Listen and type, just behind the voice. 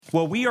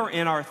Well, we are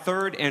in our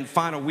third and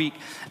final week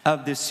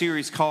of this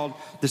series called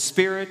The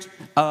Spirit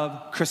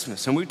of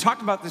Christmas. And we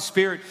talked about the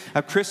Spirit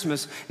of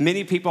Christmas.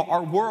 Many people,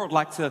 our world,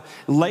 like to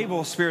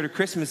label Spirit of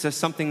Christmas as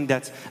something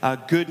that's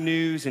good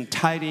news and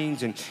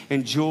tidings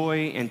and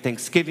joy and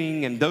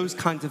Thanksgiving and those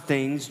kinds of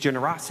things,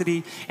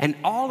 generosity, and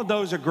all of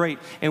those are great.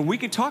 And we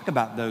could talk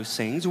about those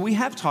things. We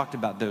have talked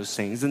about those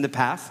things in the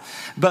past.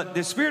 But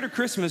the Spirit of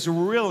Christmas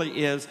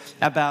really is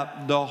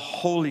about the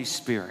Holy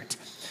Spirit.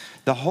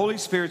 The Holy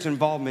Spirit's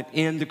involvement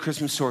in the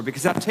Christmas story.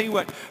 Because I'll tell you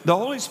what, the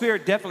Holy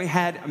Spirit definitely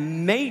had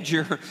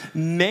major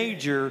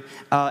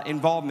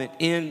involvement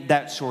in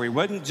that story. It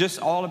wasn't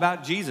just all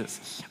about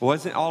Jesus. It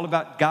wasn't all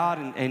about God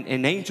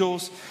and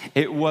angels.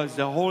 It was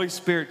the Holy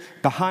Spirit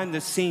behind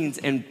the scenes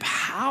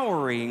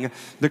empowering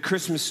the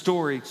Christmas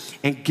story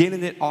and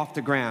getting it off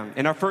the ground.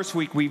 In our first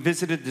week, we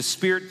visited the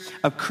Spirit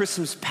of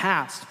Christmas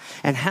past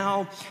and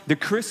how the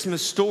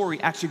Christmas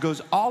story actually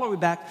goes all the way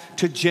back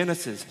to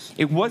Genesis.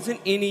 It wasn't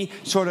any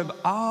sort of,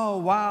 oh,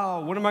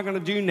 wow, what am I going to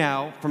do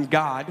now from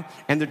God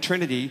and the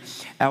Trinity?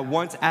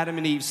 Once Adam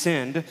and Eve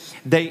sinned,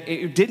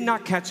 it did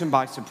not catch them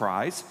by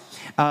surprise.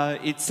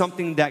 It's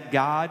something that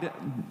God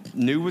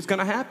knew was going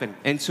to happen.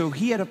 And so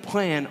he had a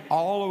plan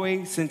all the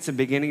way since the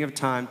beginning of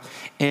time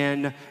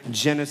in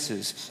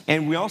Genesis.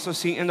 And we also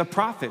see in the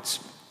prophets,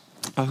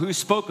 who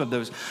spoke of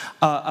those,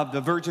 of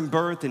the virgin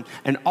birth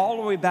and all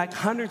the way back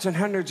hundreds and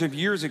hundreds of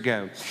years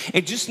ago.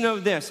 And just know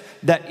this,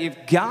 that if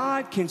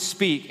God can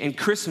speak in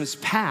Christmas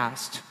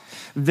past,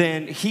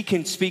 then he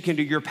can speak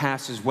into your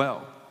past as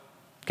well.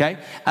 Okay?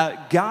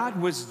 God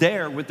was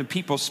there with the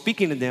people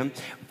speaking to them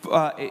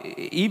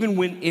even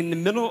when in the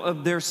middle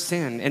of their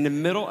sin, in the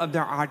middle of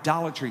their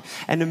idolatry,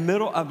 in the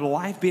middle of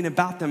life being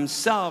about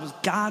themselves,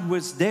 God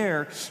was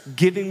there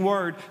giving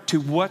word to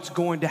what's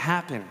going to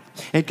happen.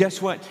 And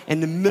guess what? In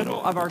the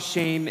middle of our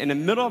shame, in the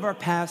middle of our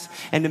past,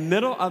 in the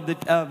middle of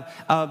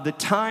the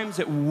times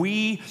that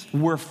we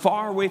were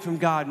far away from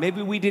God,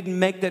 maybe we didn't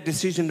make that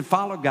decision to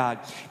follow God,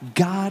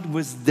 God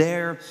was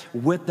there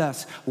with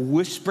us,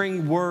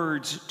 whispering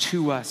words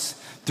to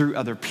us through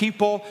other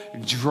people,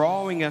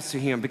 drawing us to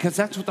him, because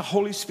that's what the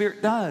Holy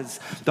Spirit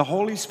does. The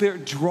Holy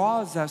Spirit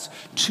draws us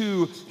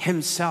to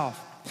himself.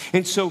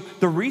 And so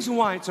the reason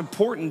why it's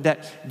important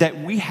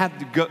that we have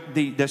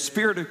the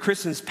Spirit of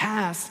Christmas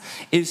past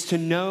is to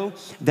know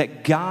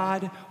that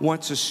God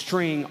wants to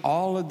string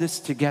all of this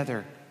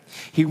together.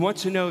 He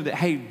wants to know that,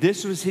 hey,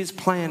 this was his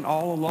plan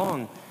all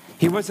along.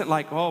 He wasn't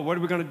like, oh, what are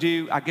we going to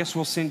do? I guess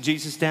we'll send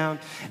Jesus down,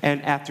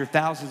 and after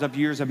thousands of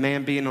years of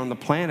man being on the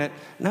planet.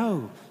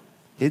 No.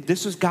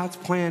 This was God's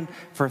plan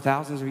for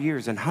thousands of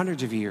years and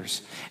hundreds of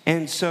years.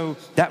 And so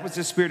that was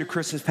the Spirit of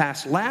Christmas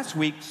past. Last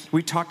week,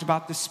 we talked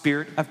about the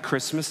Spirit of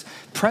Christmas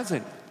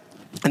present.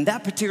 And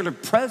that particular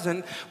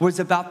present was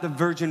about the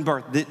virgin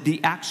birth, the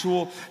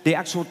actual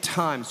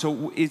time.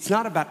 So it's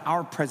not about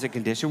our present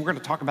condition. We're going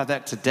to talk about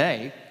that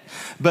today.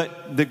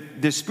 But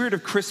the Spirit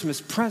of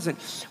Christmas present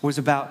was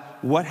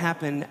about what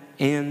happened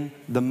in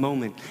the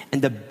moment.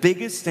 And the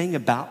biggest thing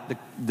about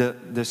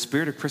the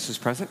Spirit of Christmas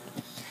present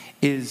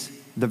is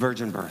the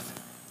virgin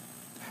birth.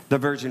 The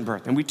virgin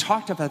birth. And we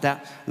talked about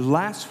that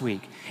last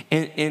week.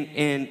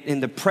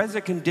 In the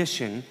present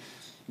condition,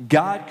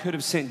 God could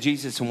have sent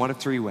Jesus in one of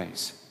three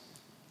ways.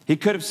 He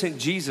could have sent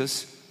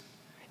Jesus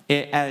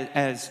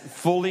as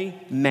fully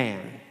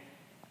man.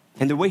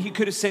 And the way he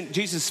could have sent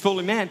Jesus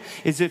fully man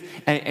is if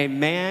a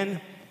man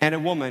and a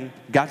woman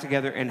got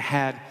together and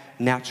had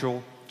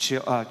natural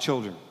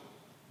children.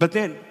 But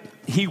then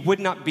he would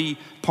not be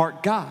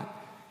part God.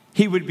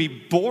 He would be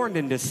born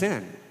into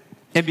sin.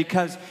 And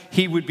because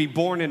he would be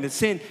born into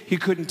sin, he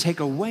couldn't take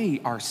away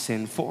our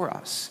sin for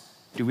us.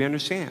 Do we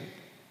understand?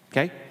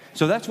 Okay?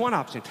 So that's one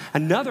option.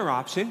 Another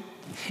option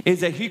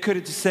is that he could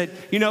have just said,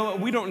 you know,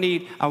 we don't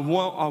need a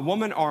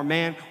woman or a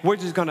man. We're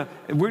just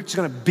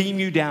gonna beam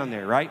you down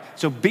there, right?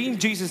 So beam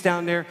Jesus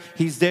down there.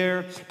 He's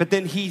there, but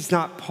then he's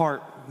not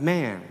part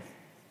man.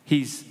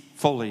 He's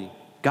fully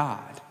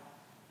God.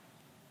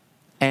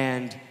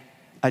 And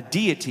a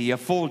deity, a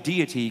full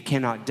deity,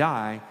 cannot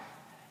die.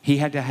 He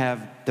had to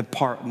have the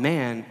part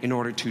man in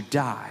order to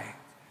die.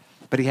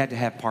 But he had to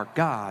have part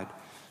God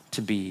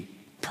to be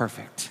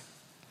perfect.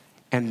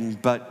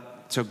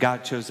 So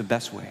God chose the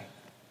best way.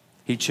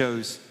 He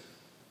chose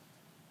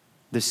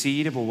the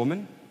seed of a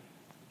woman.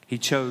 He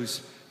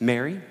chose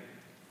Mary.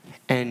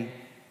 And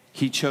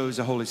he chose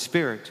the Holy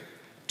Spirit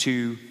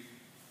to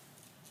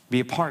be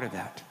a part of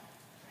that.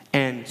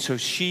 And so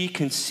she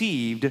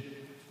conceived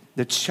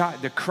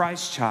the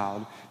Christ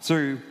child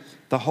through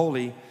the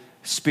Holy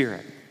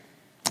Spirit.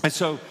 And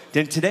so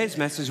in today's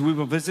message, we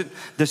will visit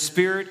the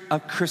Spirit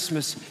of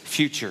Christmas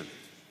future.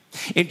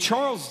 In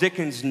Charles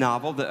Dickens'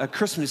 novel, A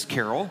Christmas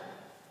Carol,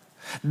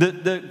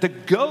 the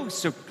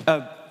ghost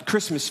of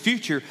Christmas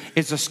future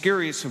is the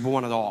scariest of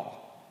one of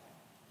all.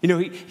 You know,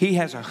 he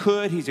has a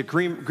hood, he's a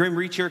grim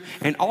reacher,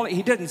 and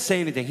he doesn't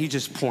say anything, he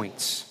just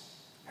points,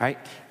 right?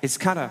 It's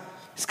kind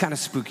of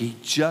spooky. He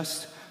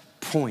just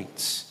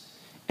points,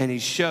 and he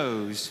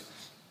shows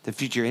the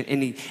future,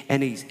 and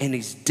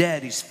he's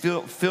dead. He's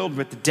filled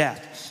with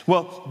death.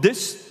 Well,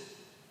 this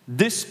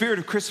this spirit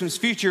of Christmas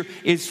future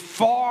is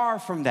far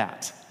from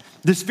that.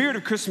 The spirit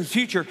of Christmas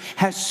future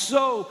has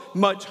so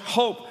much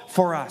hope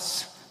for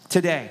us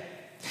today.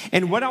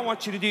 And what I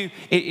want you to do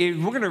is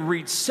we're going to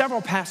read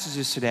several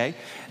passages today.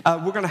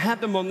 We're going to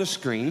have them on the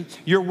screen.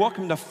 You're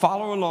welcome to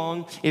follow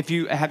along if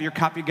you have your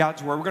copy of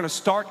God's Word. We're going to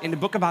start in the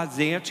book of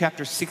Isaiah,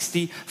 chapter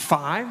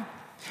 65.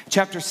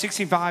 Chapter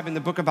 65 in the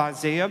book of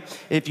Isaiah.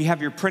 If you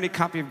have your printed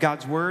copy of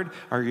God's Word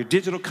or your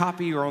digital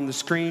copy or on the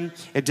screen,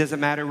 it doesn't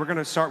matter. We're going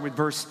to start with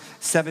verse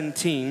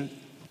 17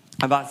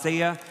 of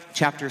Isaiah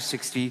chapter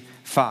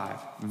 65.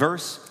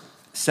 Verse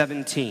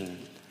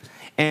 17.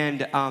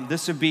 And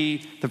this would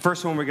be the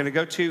first one we're going to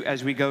go to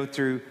as we go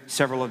through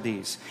several of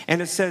these.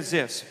 And it says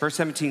this, verse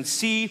 17,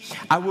 "See,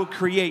 I will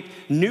create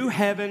new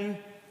heaven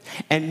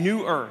and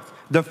new earth.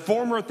 The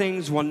former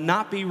things will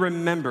not be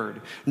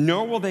remembered,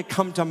 nor will they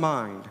come to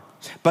mind.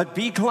 But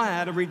be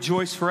glad and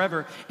rejoice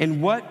forever in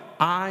what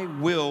I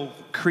will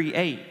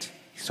create."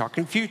 He's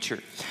talking future.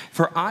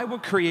 "For I will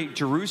create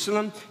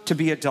Jerusalem to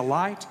be a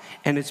delight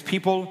and its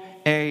people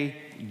a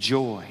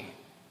joy."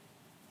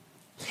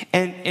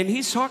 And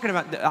he's talking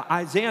about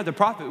Isaiah the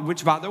prophet,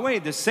 which, by the way,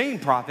 the same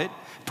prophet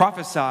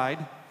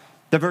prophesied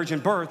the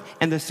virgin birth,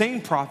 and the same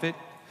prophet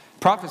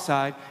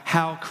prophesied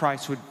how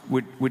Christ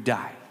would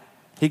die.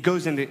 He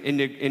goes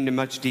into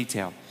much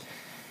detail.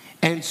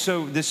 And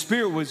so the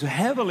Spirit was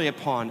heavily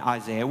upon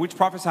Isaiah, which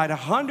prophesied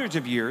hundreds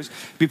of years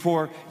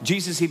before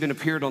Jesus even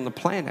appeared on the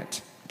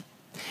planet.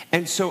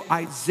 And so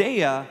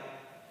Isaiah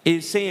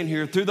is saying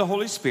here through the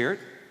Holy Spirit,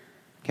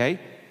 okay,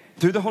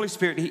 through the Holy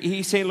Spirit,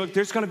 he's saying, look,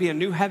 there's going to be a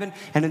new heaven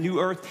and a new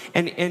earth.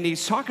 And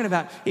he's talking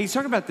about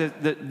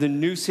the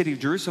new city of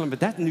Jerusalem, but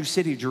that new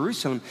city of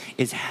Jerusalem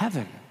is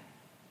heaven.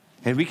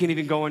 And we can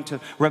even go into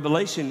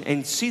Revelation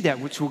and see that,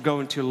 which we'll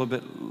go into a little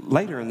bit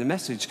later in the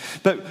message.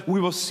 But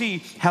we will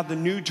see how the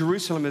new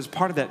Jerusalem is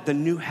part of that, the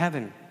new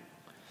heaven.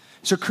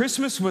 So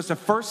Christmas was the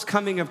first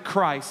coming of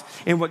Christ,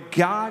 and what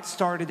God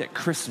started at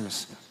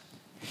Christmas,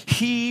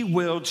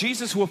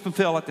 Jesus will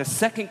fulfill at the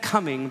second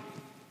coming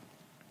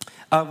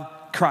of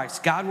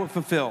Christ. God will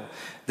fulfill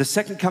the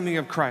second coming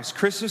of Christ.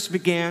 Christmas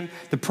began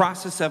the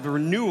process of a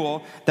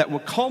renewal that will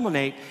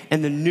culminate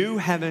in the new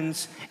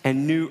heavens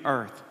and new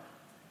earth.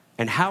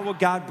 And how will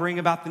God bring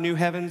about the new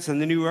heavens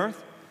and the new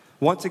earth?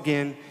 Once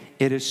again,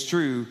 it is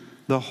through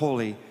the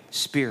Holy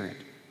Spirit.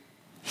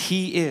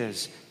 He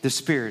is the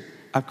Spirit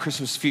of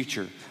Christmas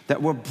future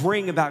that will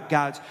bring about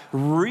God's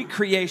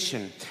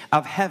recreation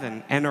of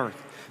heaven and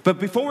earth. But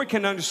before we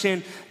can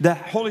understand the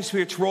Holy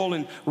Spirit's role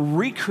in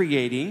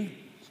recreating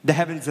the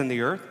heavens and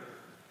the earth,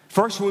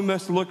 first we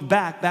must look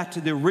back to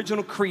the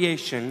original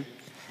creation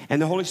and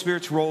the Holy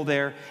Spirit's role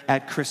there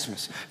at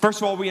Christmas. First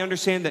of all, we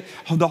understand that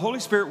the Holy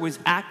Spirit was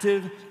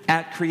active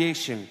at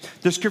creation.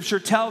 The Scripture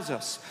tells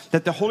us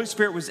that the Holy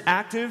Spirit was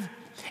active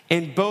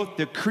in both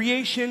the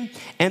creation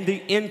and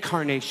the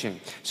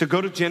incarnation. So go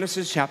to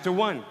Genesis chapter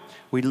 1.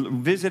 We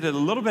visited a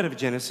little bit of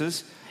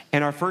Genesis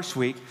in our first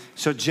week.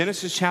 So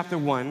Genesis chapter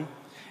 1,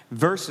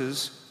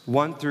 verses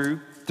 1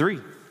 through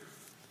 3.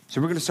 So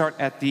we're going to start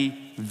at the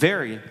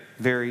very,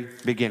 very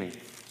beginning.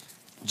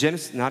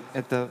 Genesis, not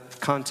at the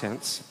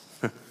contents.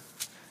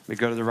 Let me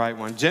go to the right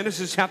one.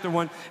 Genesis chapter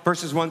 1,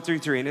 verses 1 through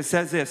 3. And it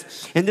says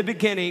this: "In the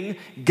beginning,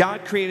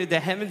 God created the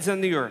heavens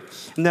and the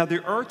earth. Now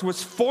the earth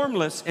was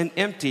formless and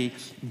empty.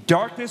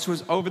 Darkness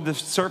was over the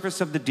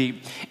surface of the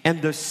deep.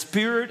 And the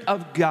Spirit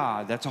of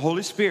God," that's the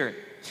Holy Spirit,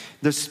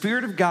 "the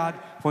Spirit of God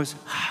was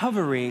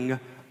hovering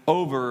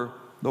over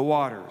the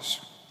waters.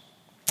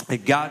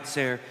 And God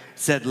said,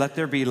 'Let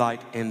there be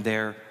light,' and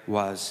there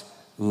was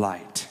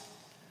light."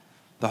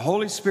 The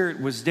Holy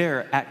Spirit was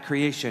there at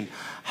creation,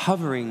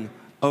 hovering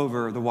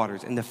over the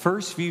waters in the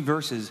first few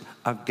verses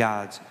of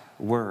God's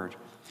Word.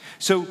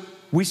 So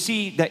we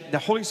see that the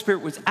Holy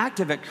Spirit was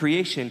active at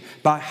creation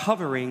by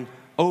hovering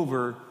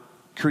over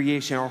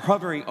creation, or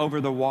hovering over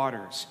the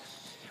waters.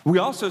 We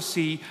also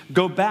see,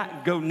 go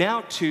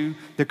now to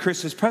the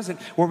Christmas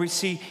present, where we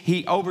see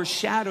he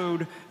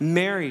overshadowed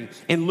Mary.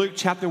 In Luke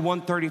chapter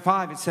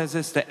 1:35, it says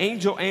this: "The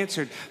angel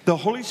answered, 'The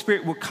Holy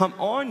Spirit will come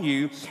on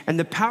you, and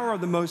the power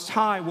of the Most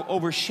High will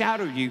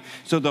overshadow you.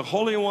 So the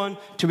Holy One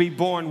to be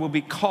born will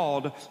be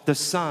called the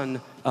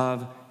Son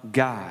of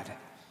God.'"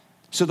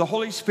 So the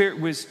Holy Spirit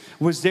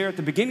was there at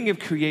the beginning of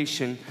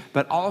creation,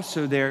 but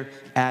also there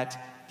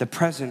at the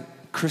present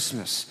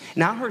Christmas.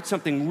 Now I heard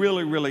something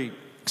really, really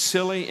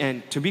silly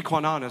and, to be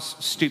quite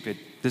honest, stupid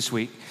this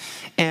week.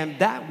 And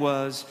that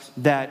was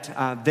that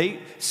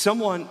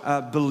someone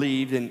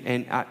believed,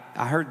 and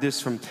I heard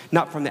this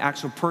not from the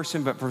actual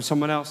person, but from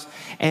someone else.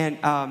 And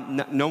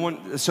no one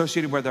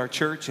associated with our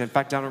church. In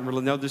fact, I don't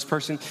really know this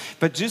person.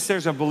 But just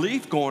there's a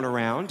belief going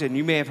around, and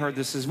you may have heard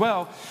this as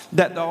well,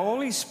 that the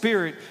Holy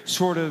Spirit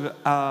sort of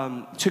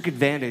took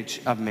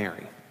advantage of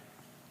Mary.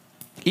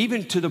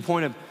 Even to the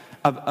point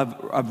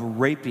of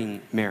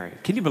raping Mary.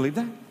 Can you believe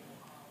that?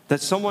 That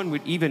someone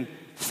would even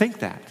think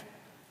that.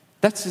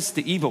 That's just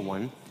the evil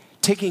one,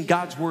 taking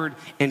God's word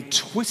and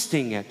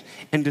twisting it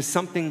into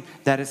something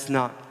that it's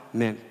not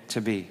meant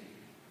to be.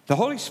 The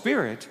Holy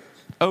Spirit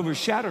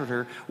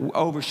overshadowed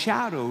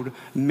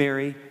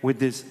Mary with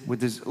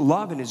his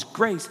love and his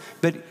grace.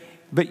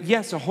 But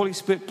yes, the Holy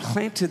Spirit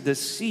planted the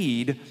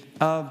seed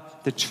of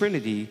the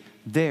Trinity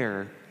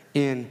there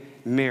in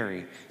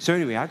Mary. So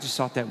anyway, I just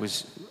thought that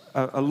was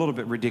a little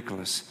bit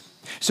ridiculous.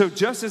 So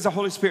just as the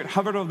Holy Spirit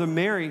hovered over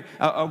Mary,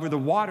 over the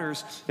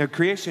waters of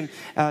creation,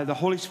 the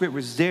Holy Spirit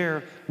was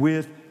there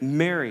with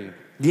Mary.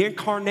 The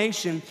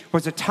incarnation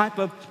was a type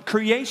of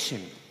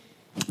creation.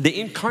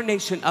 The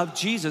incarnation of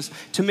Jesus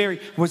to Mary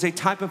was a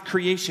type of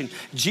creation.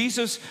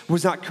 Jesus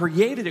was not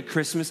created at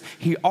Christmas.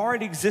 He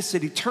already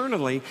existed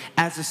eternally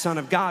as the Son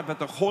of God, but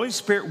the Holy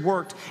Spirit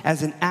worked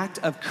as an act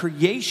of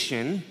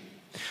creation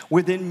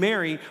within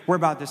Mary,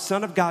 whereby the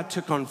Son of God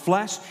took on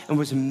flesh and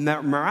was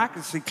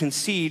miraculously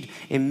conceived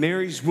in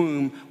Mary's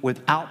womb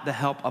without the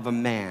help of a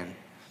man.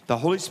 The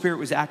Holy Spirit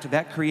was active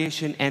at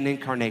creation and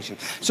incarnation.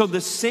 So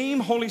the same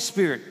Holy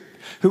Spirit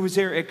who was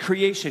there at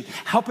creation,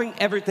 helping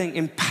everything,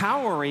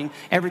 empowering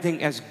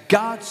everything as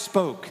God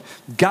spoke.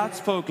 God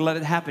spoke, let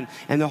it happen.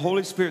 And the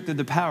Holy Spirit, through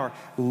the power,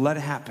 let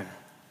it happen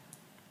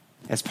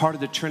as part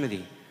of the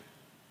Trinity.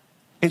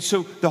 And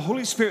so the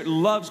Holy Spirit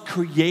loves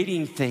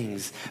creating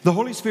things. The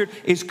Holy Spirit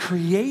is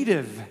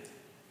creative.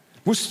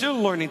 We're still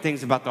learning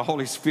things about the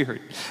Holy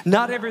Spirit.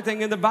 Not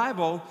everything in the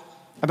Bible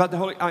about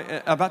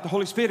the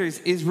Holy Spirit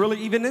is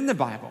really even in the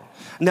Bible.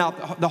 Now,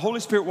 the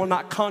Holy Spirit will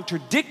not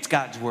contradict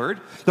God's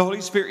word. The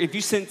Holy Spirit, if you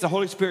sense the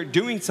Holy Spirit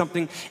doing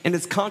something and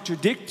it's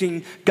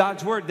contradicting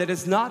God's word, that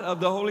is not of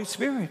the Holy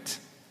Spirit.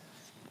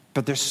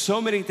 But there's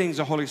so many things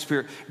the Holy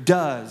Spirit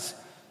does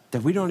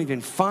that we don't even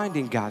find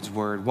in God's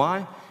word.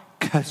 Why?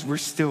 Because we're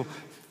still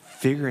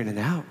figuring it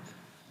out.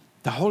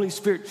 The Holy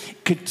Spirit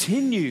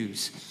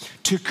continues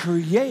to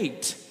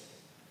create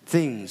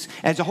things.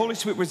 As the Holy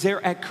Spirit was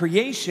there at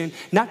creation,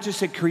 not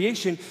just at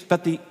creation,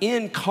 but the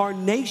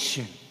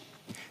incarnation,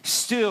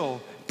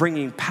 still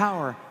bringing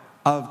power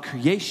of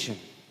creation,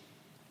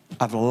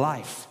 of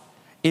life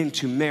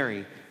into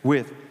Mary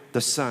with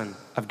the Son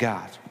of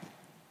God.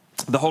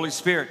 The Holy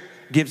Spirit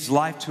gives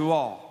life to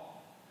all.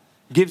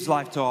 Gives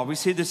life to all. We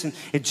see this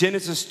in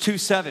Genesis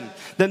 2:7.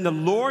 Then the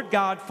Lord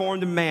God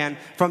formed a man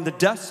from the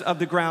dust of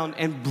the ground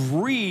and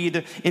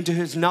breathed into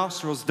his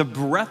nostrils the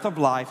breath of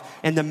life,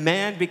 and the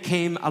man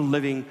became a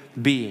living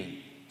being.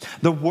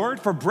 The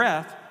word for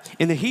breath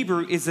in the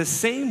Hebrew is the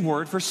same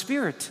word for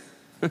spirit.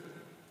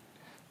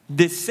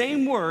 The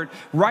same word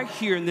right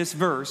here in this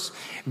verse,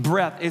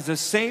 breath, is the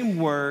same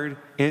word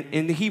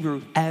in the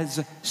Hebrew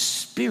as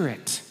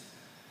spirit.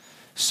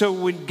 So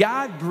when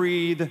God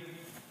breathed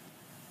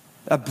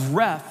a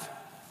breath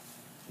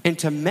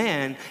into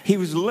man, he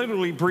was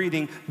literally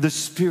breathing the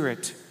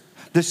Spirit.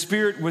 The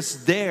Spirit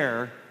was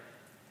there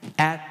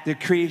at the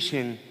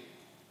creation,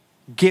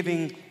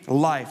 giving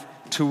life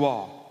to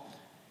all.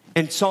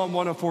 In Psalm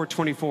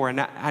 104:24,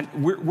 and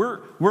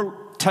we're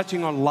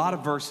touching on a lot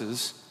of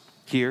verses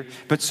here,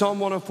 but Psalm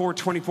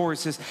 104:24, it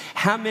says,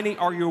 "How many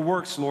are your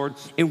works, Lord?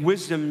 In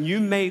wisdom you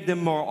made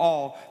them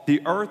all.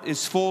 The earth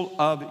is full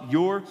of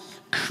your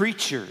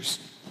creatures."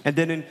 And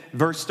then in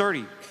verse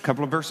 30, a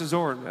couple of verses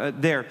over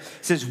there, it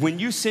says, "When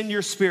you send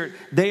your Spirit,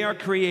 they are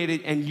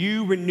created, and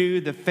you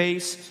renew the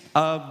face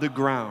of the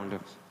ground."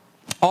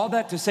 All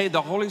that to say,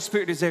 the Holy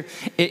Spirit is there,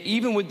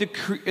 even with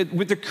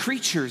the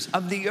creatures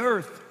of the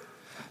earth.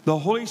 The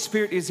Holy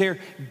Spirit is there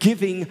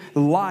giving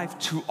life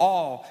to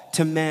all,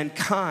 to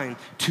mankind,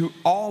 to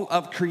all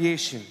of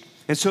creation.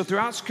 And so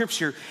throughout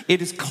Scripture,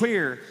 it is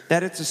clear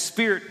that it's a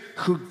Spirit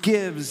who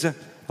gives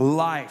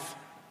life.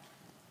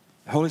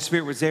 The Holy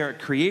Spirit was there at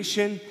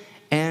creation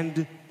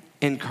and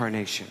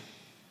incarnation.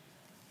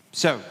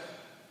 So,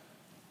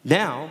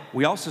 now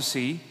we also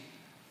see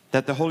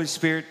that the Holy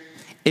Spirit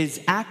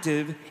is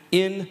active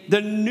in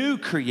the new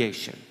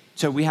creation.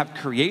 So we have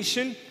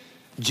creation,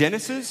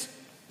 Genesis.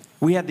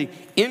 We have the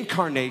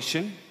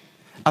incarnation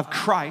of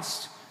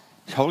Christ.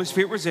 The Holy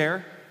Spirit was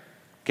there,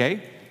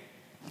 okay?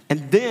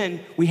 And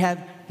then we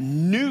have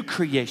new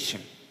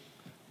creation.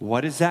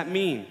 What does that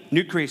mean?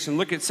 New creation.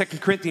 Look at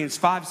 2 Corinthians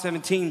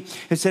 5:17.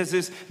 It says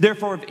this,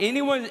 "Therefore, if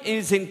anyone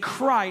is in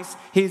Christ,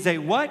 he is a"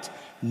 what?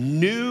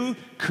 New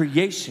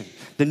creation.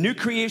 The new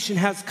creation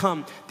has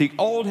come. The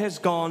old has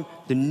gone.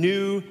 The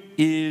new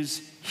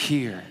is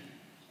here.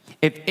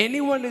 If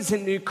anyone is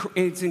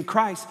in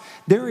Christ,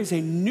 there is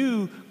a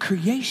new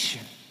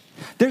creation.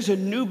 There's a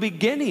new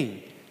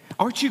beginning.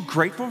 Aren't you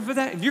grateful for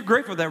that? If you're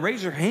grateful for that,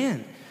 raise your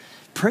hand.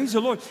 Praise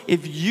the Lord.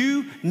 If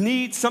you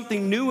need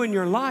something new in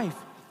your life,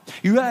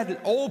 you had an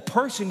old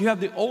person, you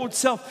have the old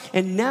self,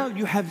 and now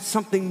you have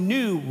something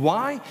new.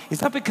 Why?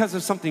 It's not because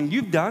of something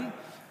you've done.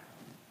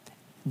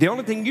 The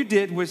only thing you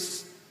did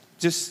was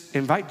just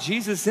invite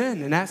Jesus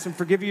in and ask him to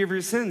forgive you of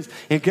your sins.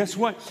 And guess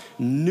what?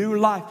 New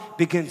life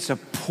begins to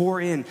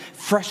pour in.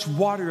 Fresh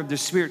water of the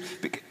Spirit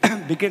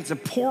begins to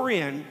pour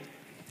in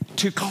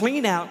to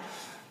clean out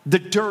the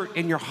dirt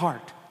in your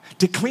heart,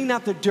 to clean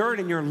out the dirt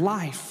in your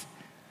life.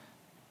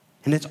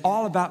 And it's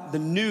all about the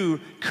new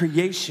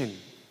creation.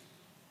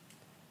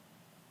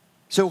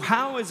 So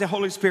how is the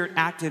Holy Spirit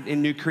active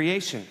in new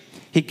creation?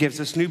 He gives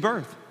us new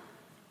birth.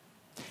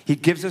 He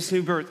gives us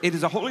new birth. It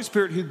is the Holy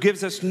Spirit who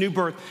gives us new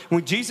birth.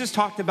 When Jesus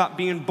talked about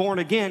being born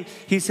again,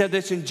 he said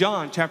this in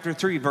John chapter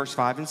 3, verse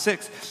 5 and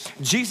 6.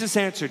 Jesus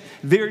answered,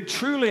 "Very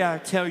truly I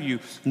tell you,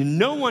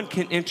 no one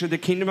can enter the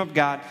kingdom of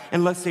God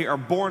unless they are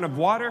born of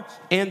water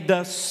and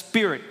the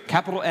Spirit,"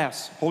 capital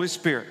S, Holy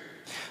Spirit.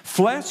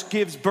 "Flesh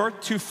gives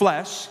birth to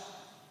flesh,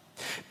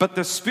 but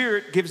the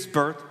Spirit gives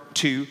birth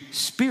to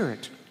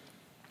spirit.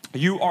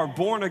 You are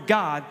born of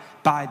God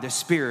by the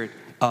Spirit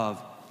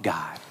of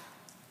God."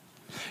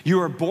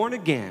 You are born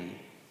again,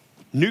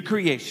 new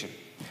creation,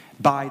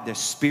 by the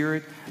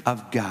Spirit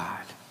of God.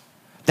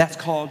 That's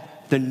called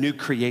the new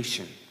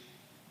creation.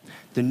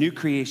 The new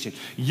creation.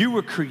 You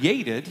were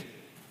created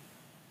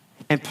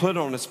and put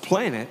on this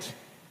planet,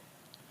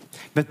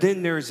 but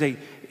then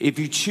if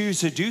you choose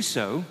to do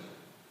so,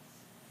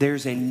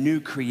 there's a new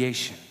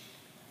creation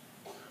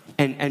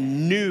and a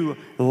new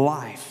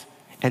life,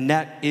 and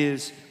that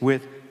is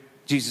with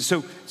Jesus.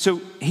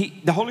 So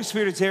the Holy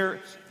Spirit is there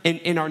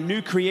in our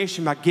new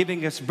creation by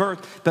giving us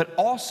birth, but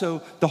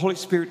also the Holy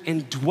Spirit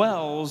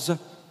indwells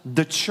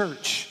the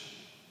church.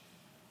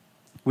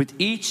 With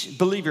each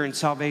believer in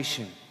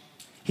salvation,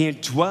 he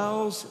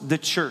indwells the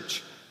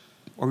church.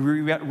 Or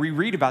we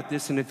read about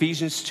this in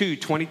Ephesians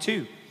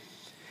 2:22.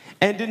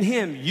 "And in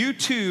him, you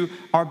too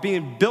are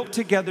being built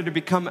together to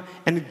become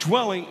an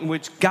indwelling in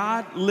which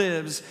God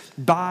lives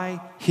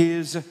by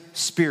his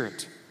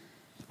Spirit."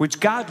 Which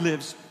God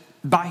lives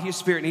by his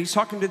Spirit. And he's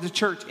talking to the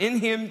church. In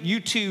him, you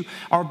two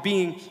are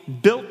being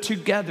built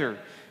together.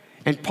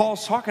 And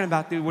Paul's talking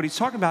about what he's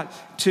talking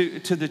about to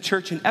the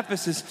church in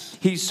Ephesus.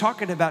 He's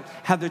talking about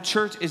how the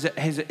church is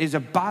a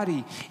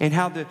body, and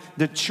how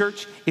the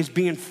church is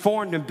being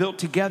formed and built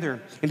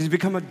together and has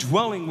become a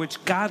dwelling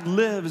which God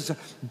lives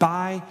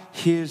by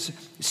his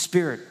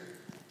Spirit.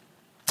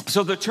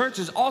 So the church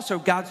is also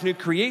God's new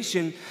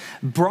creation,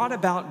 brought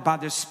about by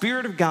the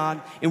Spirit of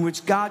God, in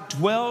which God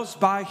dwells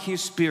by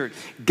his Spirit.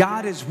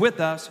 God is with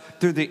us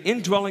through the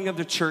indwelling of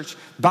the church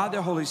by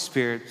the Holy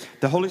Spirit.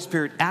 The Holy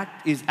Spirit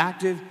is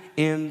active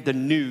in the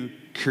new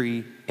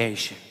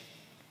creation.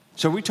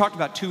 So we talked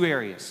about two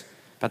areas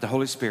about the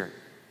Holy Spirit.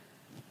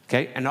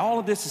 Okay? And all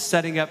of this is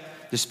setting up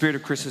the spirit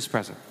of Christmas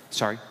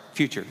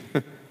future.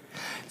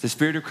 The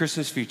spirit of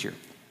Christmas future.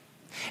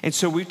 And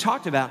so we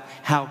talked about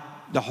how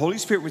the Holy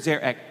Spirit was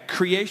there at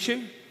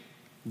creation,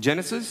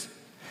 Genesis,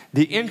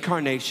 the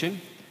incarnation,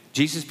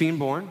 Jesus being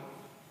born.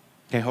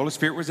 Okay, Holy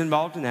Spirit was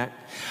involved in that.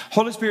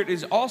 Holy Spirit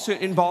is also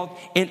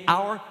involved in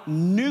our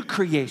new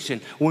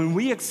creation when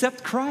we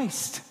accept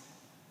Christ.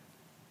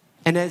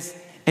 And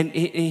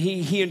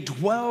he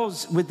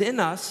indwells within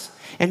us,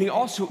 and he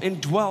also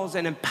indwells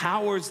and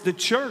empowers the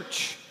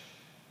church.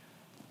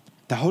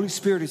 The Holy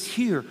Spirit is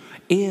here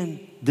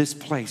in this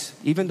place.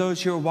 Even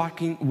those who are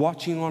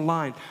watching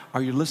online,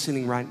 are you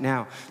listening right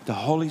now? The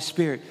Holy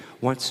Spirit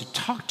wants to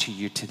talk to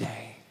you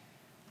today.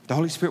 The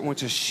Holy Spirit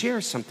wants to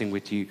share something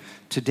with you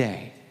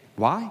today.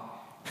 Why?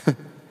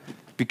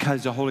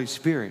 Because the Holy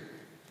Spirit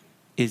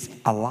is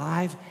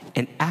alive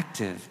and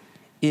active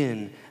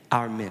in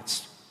our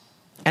midst.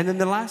 And then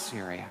the last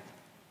area,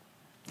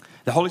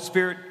 the Holy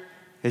Spirit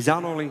is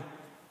not only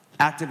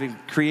active in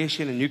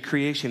creation and new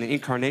creation and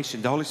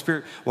incarnation, the Holy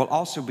Spirit will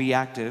also be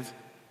active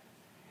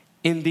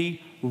in the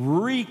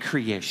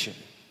recreation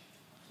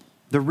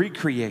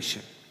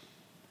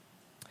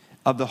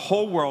of the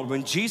whole world.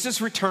 When Jesus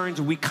returns,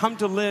 we come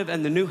to live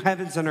in the new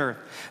heavens and earth.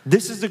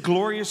 This is the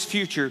glorious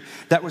future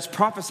that was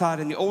prophesied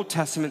in the Old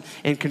Testament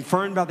and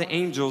confirmed by the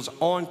angels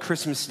on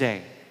Christmas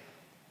Day.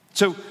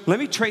 So let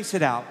me trace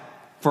it out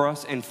for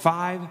us in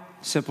 5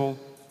 simple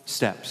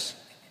steps.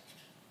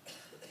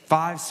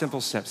 5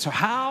 simple steps. So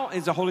how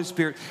is the Holy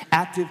Spirit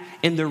active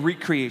in the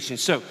recreation?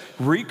 So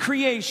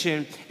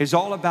recreation is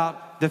all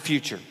about the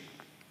future.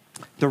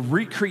 The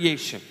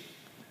recreation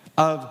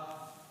of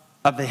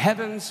the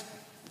heavens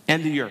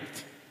and the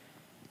earth.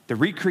 The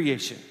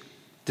recreation.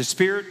 The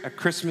spirit of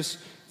Christmas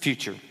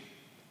future.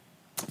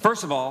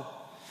 First of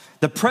all,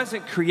 the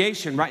present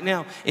creation right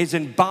now is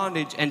in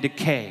bondage and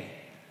decay.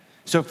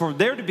 So for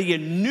there to be a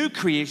new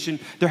creation,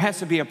 there has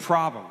to be a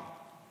problem.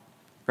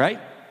 Right?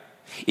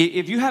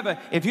 If you have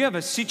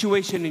a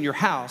situation in your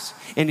house,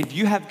 and if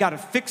you have got to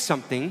fix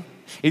something,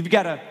 if you've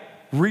got to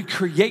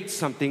recreate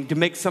something to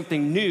make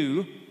something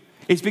new,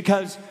 it's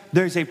because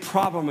there's a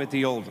problem with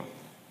the old one.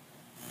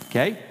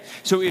 Okay?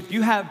 So if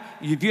you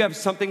have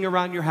something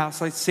around your house,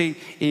 let's say,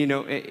 we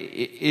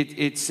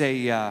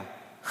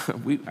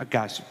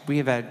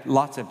have had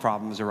lots of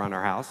problems around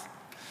our house.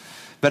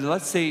 But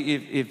let's say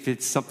if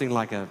it's something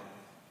like a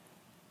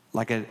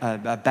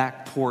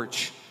back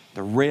porch,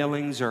 the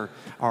railings are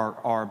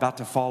about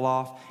to fall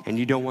off, and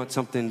you don't want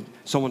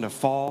someone to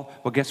fall.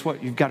 Well, guess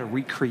what? You've got to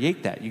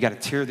recreate that. You got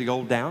to tear the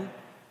old down.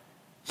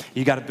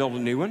 You got to build a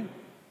new one.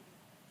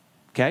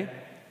 Okay?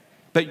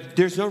 But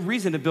there's no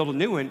reason to build a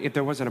new one if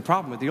there wasn't a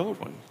problem with the old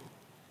one.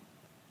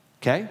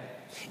 Okay?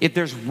 If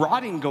there's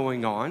rotting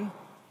going on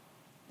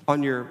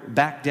your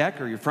back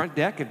deck or your front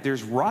deck, if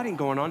there's rotting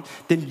going on,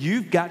 then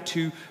you've got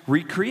to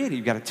recreate it.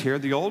 You've got to tear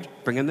the old,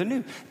 bring in the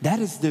new. That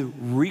is the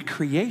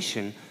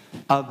recreation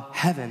of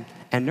heaven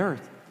and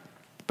earth.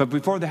 But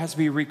before there has to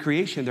be a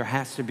recreation, there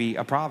has to be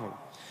a problem.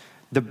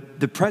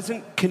 The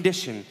present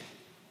condition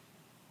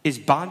is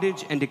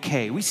bondage and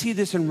decay. We see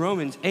this in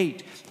Romans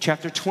 8,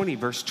 chapter 20,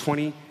 verse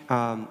 20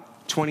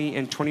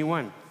 and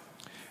 21.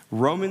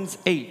 Romans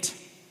 8,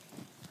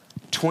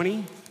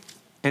 20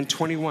 and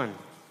 21.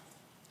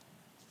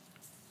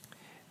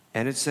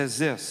 And it says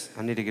this.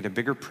 I need to get a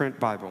bigger print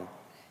Bible.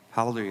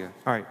 Hallelujah.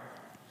 All right.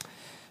 It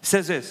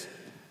says this.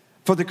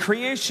 For the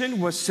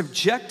creation was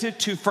subjected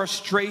to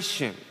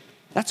frustration.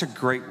 That's a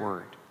great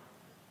word.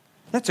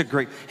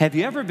 Have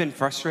you ever been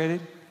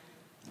frustrated?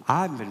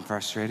 I've been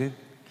frustrated.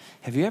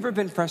 Have you ever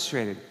been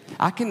frustrated?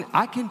 I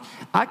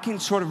can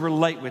sort of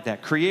relate with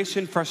that.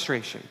 Creation,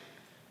 frustration.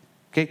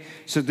 Okay,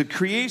 so the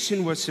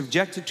creation was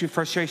subjected to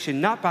frustration,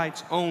 not by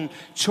its own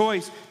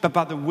choice, but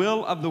by the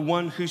will of the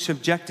one who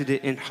subjected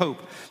it, in hope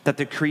that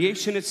the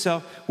creation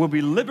itself will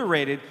be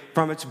liberated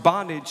from its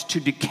bondage to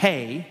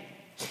decay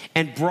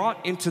and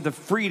brought into the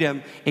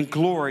freedom and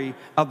glory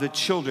of the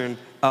children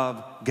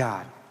of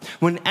God.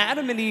 When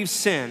Adam and Eve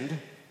sinned,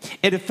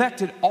 it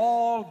affected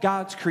all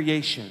God's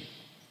creation.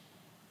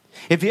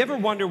 If you ever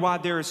wonder why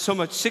there is so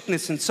much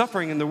sickness and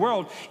suffering in the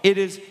world, it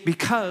is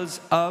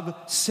because of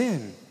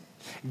sin.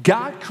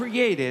 God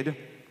created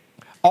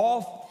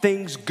all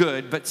things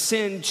good, but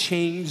sin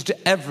changed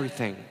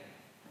everything.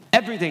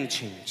 Everything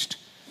changed.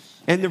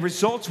 And the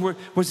results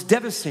was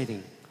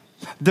devastating.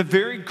 The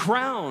very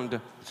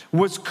ground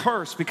was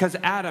cursed because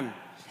Adam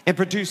and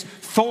produced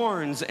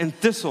thorns and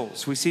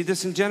thistles. We see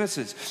this in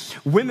Genesis.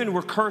 Women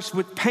were cursed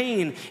with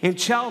pain in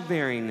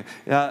childbearing.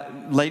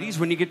 Ladies,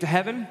 when you get to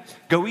heaven,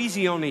 go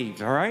easy on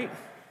Eve, all right?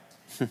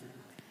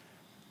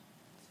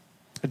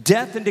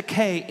 Death and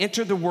decay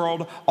enter the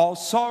world. All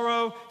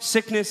sorrow,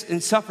 sickness,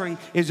 and suffering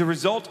is a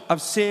result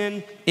of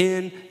sin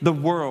in the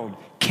world.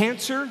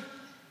 Cancer,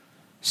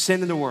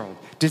 sin in the world.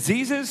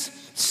 Diseases,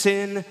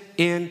 sin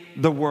in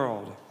the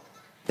world.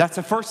 That's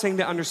the first thing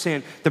to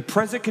understand. The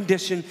present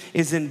condition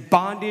is in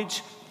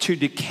bondage to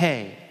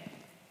decay.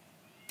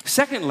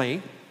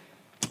 Secondly,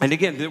 and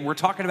again, we're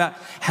talking about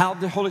how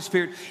the Holy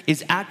Spirit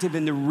is active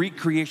in the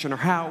recreation, or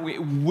how it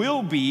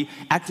will be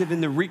active in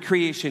the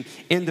recreation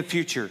in the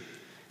future.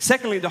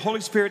 Secondly, the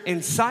Holy Spirit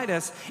inside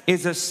us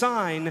is a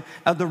sign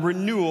of the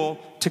renewal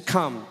to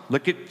come.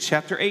 Look at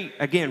chapter 8.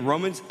 Again,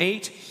 Romans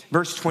 8,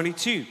 verse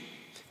 22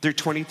 through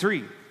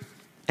 23.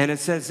 And it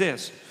says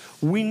this.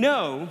 We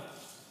know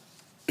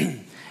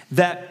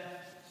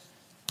that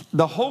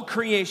the whole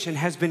creation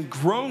has been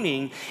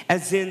groaning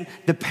as in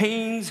the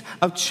pains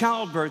of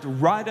childbirth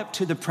right up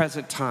to the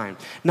present time.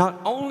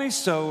 Not only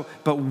so,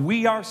 but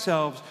we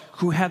ourselves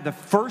who have the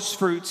first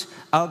fruits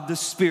of the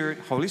Spirit,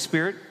 Holy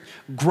Spirit,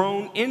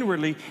 groan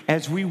inwardly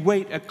as we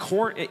wait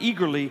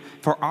eagerly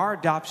for our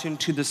adoption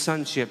to the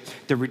sonship,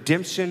 the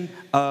redemption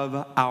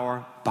of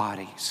our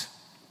bodies.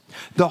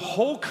 The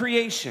whole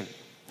creation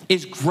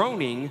is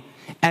groaning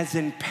as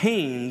in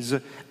pains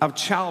of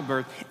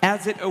childbirth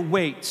as it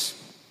awaits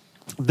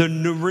the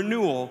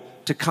renewal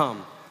to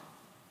come,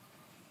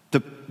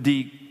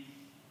 the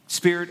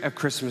spirit of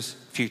Christmas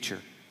future.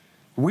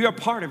 We are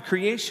part of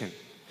creation,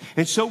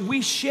 and so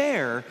we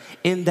share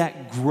in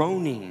that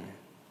groaning.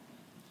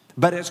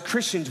 But as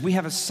Christians, we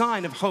have a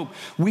sign of hope.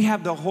 We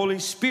have the Holy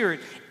Spirit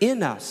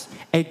in us,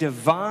 a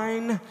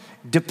divine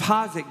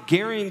deposit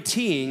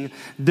guaranteeing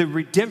the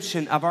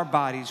redemption of our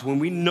bodies when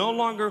we no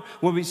longer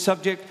will be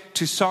subject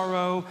to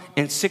sorrow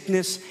and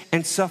sickness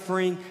and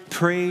suffering.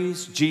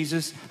 Praise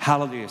Jesus.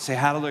 Hallelujah. Say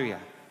hallelujah.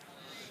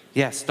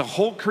 Yes, the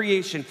whole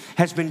creation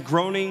has been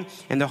groaning,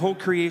 and the whole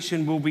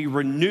creation will be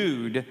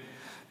renewed.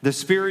 The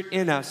Spirit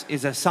in us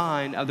is a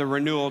sign of the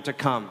renewal to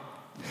come.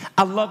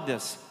 I love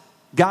this.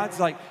 God's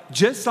like,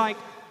 just like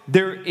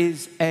there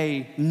is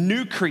a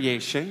new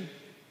creation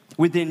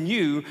within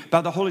you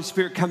by the Holy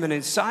Spirit coming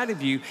inside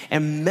of you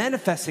and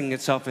manifesting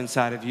itself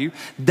inside of you,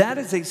 that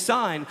is a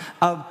sign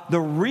of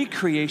the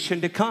recreation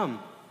to come.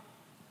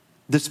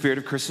 The Spirit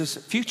of Christmas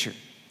future.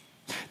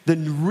 The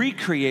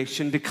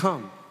recreation to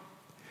come.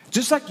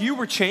 Just like you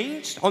were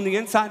changed on the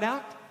inside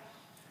out,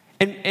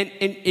 and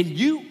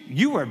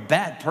you were a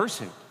bad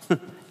person.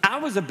 I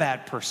was a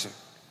bad person.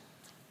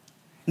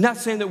 Not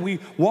saying that we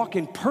walk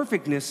in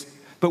perfectness,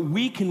 but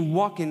we can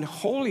walk in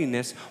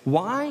holiness.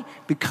 Why?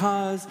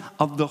 Because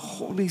of the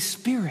Holy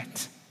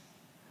Spirit.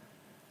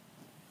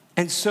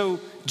 And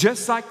so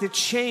just like the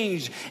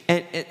change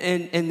and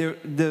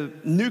the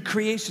new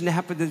creation that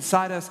happened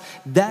inside us,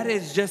 that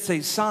is just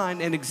a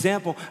sign, an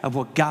example of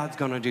what God's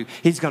going to do.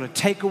 He's going to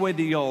take away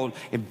the old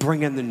and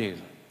bring in the new.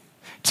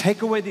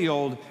 Take away the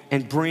old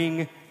and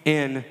bring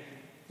in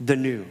the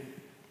new.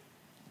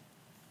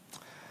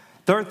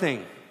 Third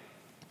thing.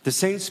 The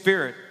same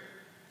Spirit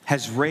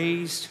has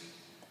raised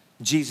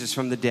Jesus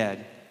from the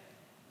dead.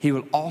 He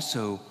will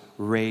also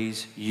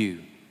raise you.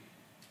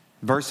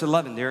 Verse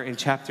 11 there in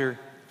chapter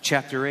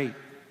 8.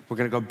 We're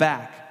going to go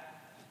back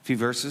a few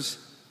verses.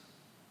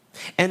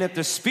 And if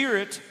the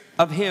Spirit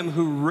of him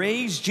who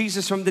raised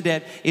Jesus from the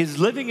dead is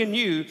living in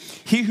you,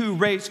 he who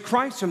raised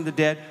Christ from the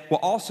dead will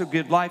also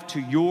give life to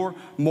your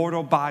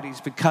mortal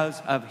bodies because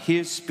of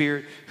his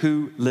Spirit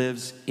who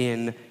lives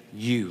in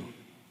you.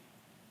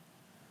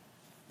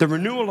 The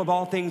renewal of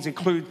all things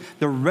include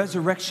the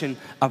resurrection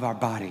of our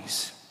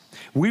bodies.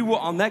 We will,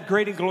 on that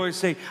great and glorious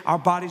day, our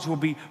bodies will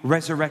be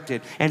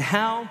resurrected. And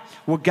how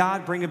will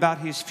God bring about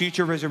his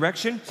future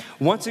resurrection?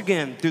 Once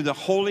again, through the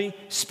Holy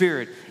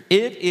Spirit.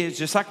 It is,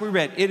 just like we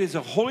read, it is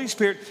the Holy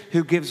Spirit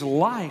who gives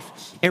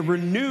life and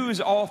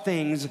renews all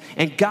things.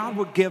 And God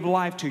will give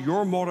life to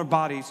your mortal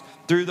bodies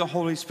through the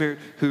Holy Spirit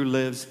who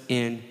lives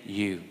in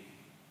you.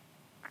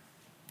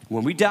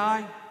 When we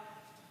die,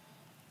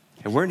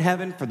 and we're in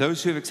heaven for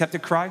those who have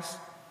accepted Christ,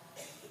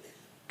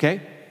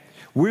 okay?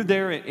 We're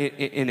there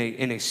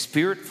in a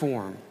spirit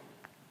form.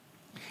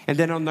 And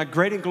then on that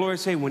great and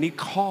glorious day, when he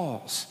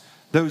calls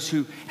those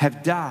who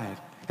have died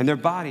and their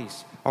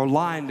bodies are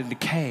lying in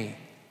decay,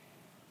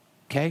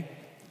 okay?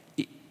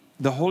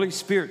 The Holy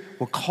Spirit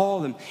will call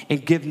them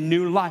and give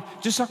new life.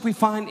 Just like we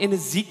find in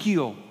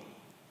Ezekiel,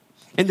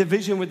 in the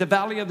vision with the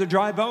valley of the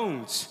dry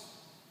bones.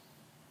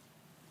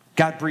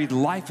 God breathed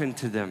life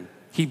into them.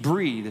 He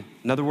breathed,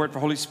 another word for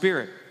Holy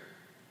Spirit.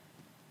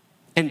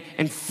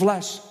 And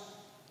flesh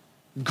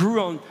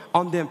grew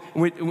on them,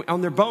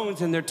 on their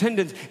bones and their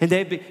tendons, and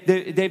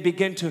they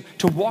began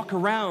to walk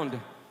around.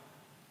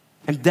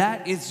 And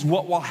that is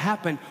what will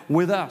happen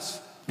with us.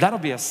 That'll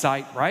be a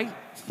sight, right?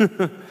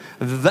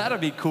 That'll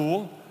be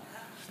cool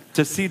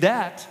to see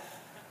that.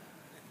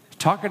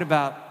 Talking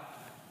about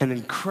an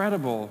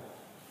incredible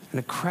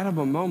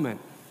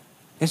moment.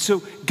 And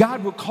so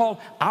God will call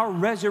our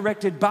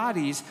resurrected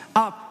bodies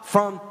up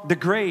from the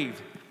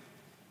grave.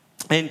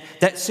 And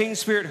that same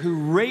Spirit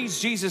who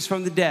raised Jesus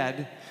from the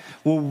dead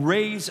will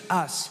raise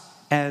us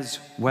as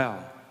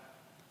well.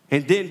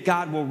 And then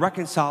God will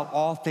reconcile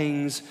all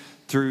things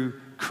through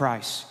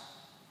Christ.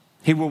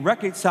 He will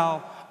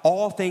reconcile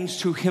all things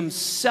to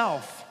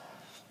himself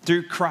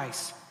through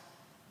Christ.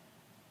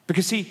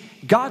 Because see,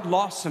 God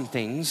lost some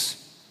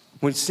things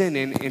when sin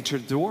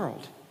entered the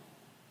world.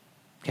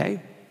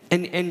 Okay?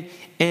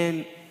 And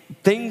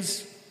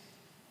things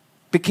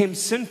became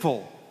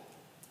sinful.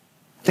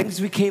 Things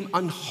became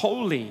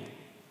unholy.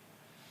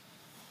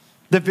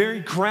 The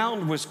very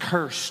ground was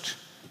cursed.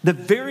 The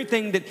very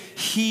thing that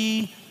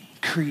he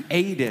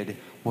created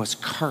was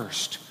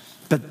cursed.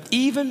 But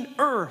even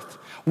earth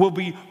will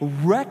be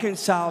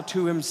reconciled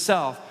to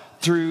himself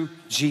through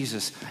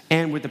Jesus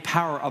and with the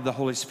power of the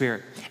Holy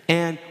Spirit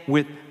and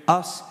with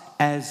us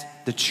as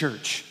the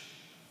church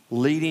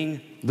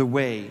leading the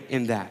way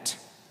in that.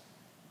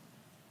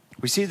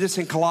 We see this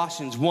in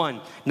Colossians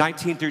 1,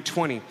 19 through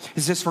 20.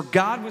 It says, "For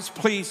God was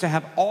pleased to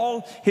have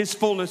all his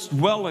fullness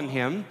dwell in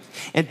him,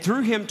 and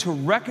through him to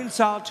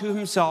reconcile to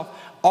himself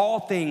all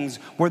things,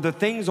 whether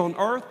things on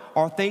earth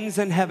or things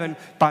in heaven,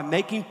 by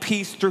making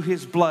peace through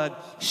his blood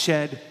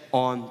shed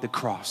on the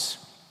cross."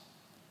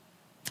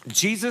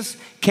 Jesus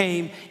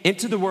came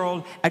into the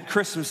world at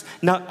Christmas,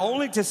 not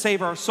only to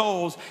save our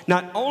souls,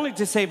 not only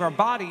to save our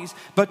bodies,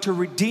 but to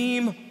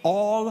redeem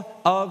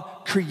all of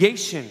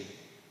creation.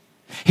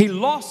 He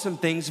lost some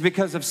things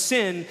because of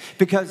sin,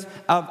 because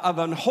of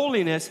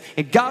unholiness,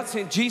 and God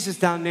sent Jesus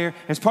down there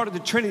as part of the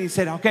Trinity. He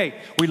said, okay,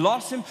 we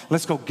lost him,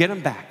 let's go get him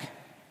back.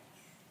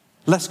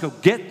 Let's go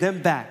get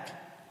them back.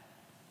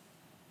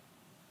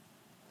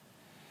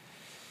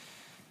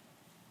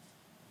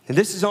 And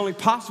this is only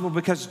possible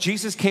because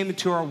Jesus came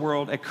into our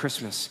world at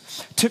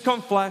Christmas, took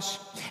on flesh,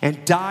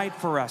 and died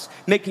for us,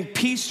 making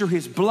peace through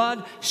his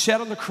blood shed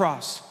on the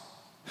cross.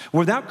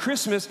 Without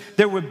Christmas,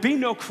 there would be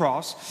no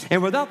cross,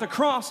 and without the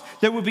cross,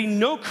 there would be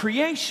no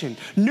creation,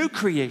 new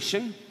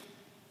creation.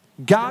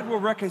 God will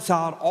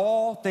reconcile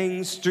all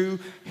things to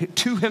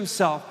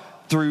himself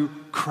through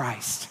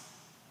Christ.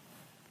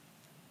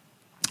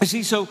 You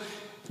see, so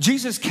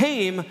Jesus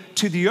came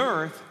to the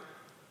earth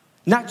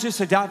not just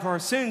to die for our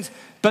sins,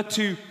 but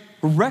to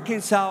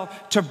reconcile,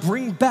 to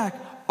bring back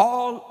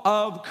all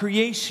of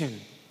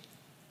creation.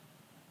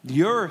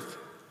 The earth,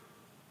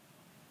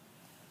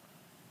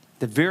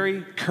 the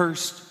very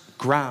cursed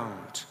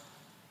ground,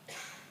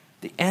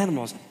 the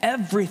animals,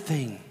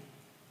 everything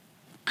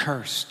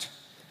cursed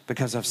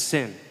because of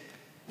sin.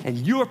 And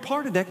you are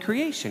part of that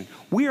creation.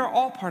 We are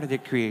all part of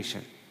that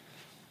creation.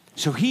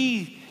 So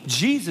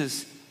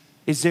Jesus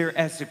is there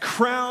as the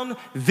crown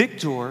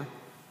victor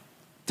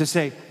to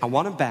say, I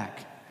want him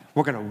back.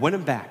 We're going to win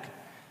him back.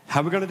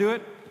 How are we going to do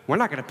it? We're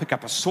not going to pick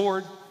up a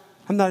sword.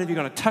 I'm not even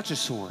going to touch a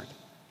sword.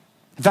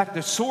 In fact,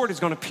 the sword is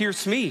going to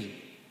pierce me.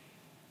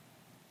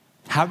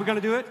 How are we going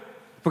to do it?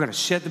 We're going to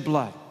shed the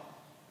blood.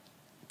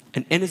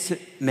 An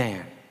innocent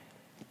man,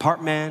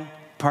 part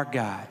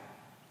God.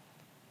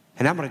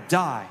 And I'm going to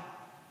die,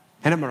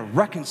 and I'm going to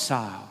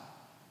reconcile,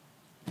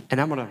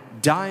 and I'm going to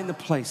die in the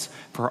place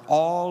for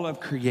all of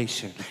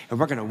creation, and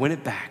we're going to win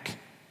it back.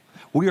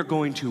 We are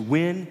going to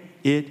win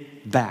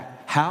it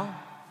back. How?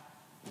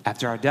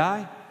 After I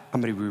die,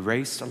 I'm going to be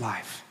raised to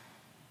life,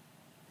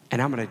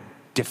 and I'm going to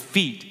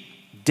defeat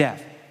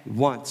death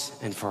once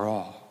and for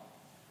all.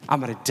 I'm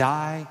going to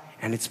die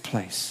in its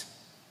place.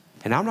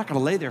 And I'm not going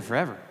to lay there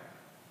forever.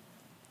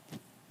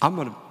 I'm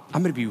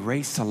going to be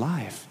raised to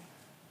life.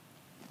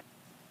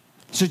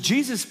 So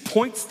Jesus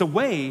points the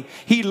way.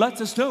 He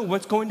lets us know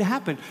what's going to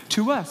happen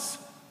to us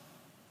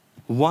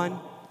one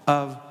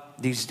of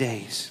these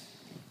days.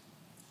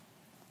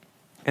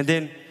 And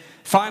then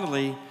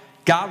finally,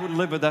 God would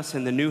live with us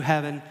in the new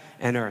heaven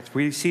and earth.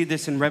 We see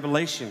this in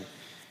Revelation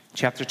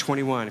chapter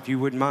 21. If you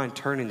wouldn't mind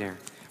turning there.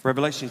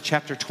 Revelation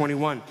chapter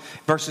 21,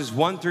 verses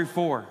 1 through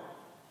 4.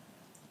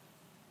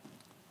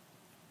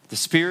 The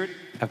spirit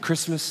of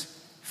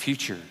Christmas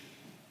future.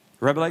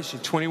 Revelation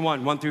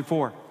 21, 1 through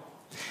 4.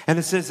 And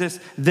it says this,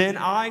 then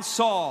I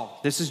saw,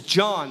 this is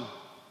John,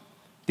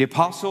 the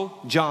apostle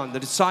John, the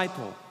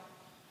disciple.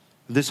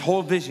 This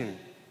whole vision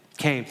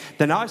came.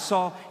 Then I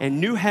saw a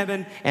new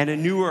heaven and a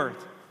new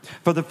earth.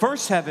 For the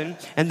first heaven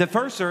and the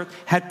first earth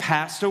had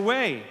passed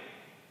away.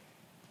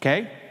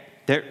 Okay?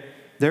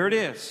 There it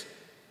is.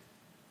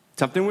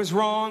 Something was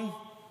wrong.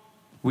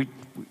 We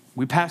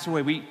passed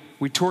away.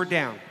 We tore it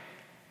down.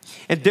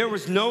 And there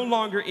was no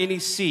longer any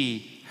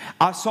sea.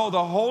 I saw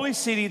the holy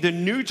city, the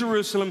new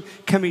Jerusalem,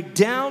 coming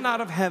down out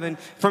of heaven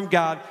from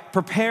God,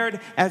 prepared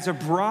as a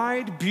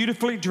bride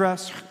beautifully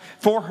dressed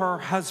for her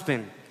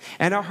husband.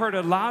 And I heard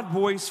a loud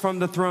voice from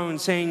the throne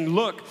saying,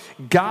 look,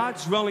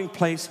 God's dwelling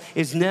place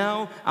is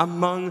now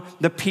among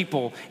the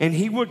people, and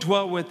he will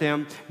dwell with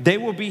them. They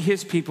will be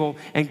his people,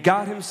 and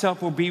God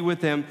himself will be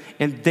with them,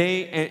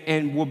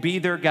 and will be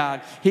their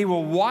God. He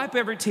will wipe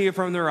every tear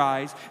from their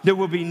eyes. There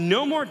will be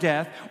no more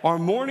death, or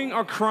mourning,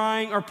 or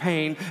crying, or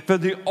pain, for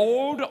the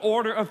old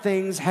order of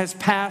things has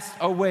passed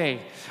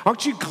away.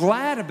 Aren't you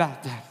glad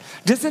about that?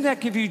 Doesn't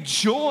that give you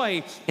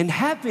joy and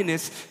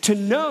happiness to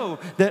know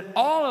that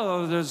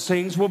all of those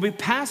things will be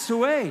passed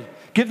away?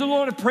 Give the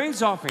Lord a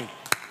praise offering.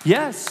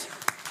 Yes.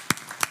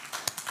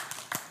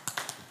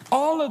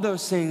 All of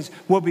those things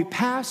will be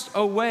passed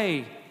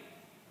away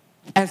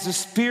as the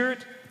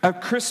spirit of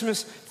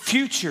Christmas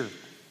future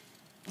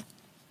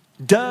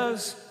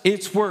does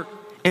its work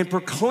and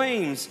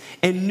proclaims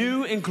a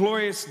new and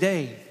glorious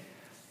day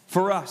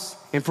for us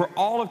and for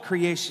all of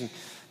creation.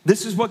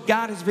 This is what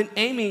God has been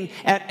aiming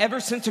at ever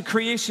since the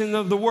creation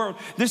of the world.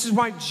 This is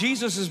why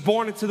Jesus is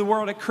born into the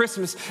world at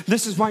Christmas.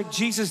 This is why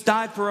Jesus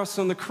died for us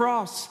on the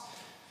cross.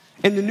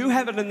 In the new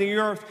heaven and the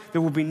earth,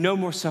 there will be no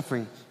more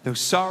suffering, no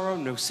sorrow,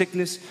 no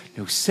sickness,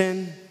 no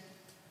sin.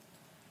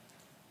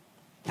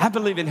 I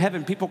believe in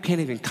heaven, people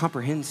can't even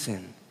comprehend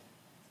sin.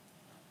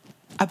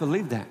 I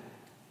believe that.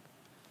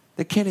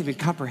 They can't even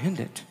comprehend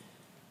it.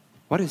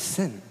 What is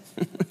sin?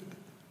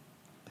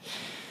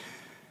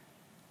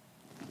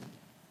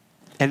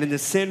 And in the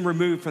sin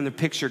removed from the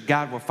picture,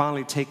 God will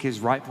finally take his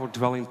rightful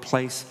dwelling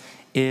place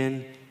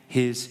in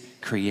his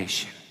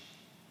creation.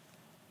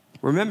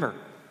 Remember,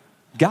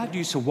 God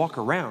used to walk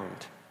around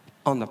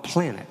on the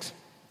planet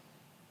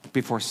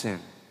before sin.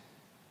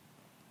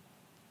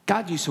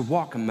 God used to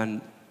walk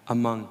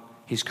among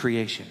his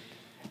creation,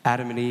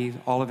 Adam and Eve,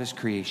 all of his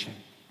creation.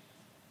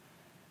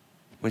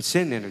 When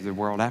sin entered the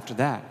world after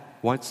that,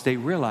 once they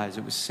realized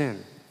it was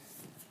sin,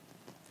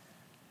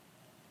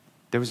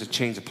 there was a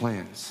change of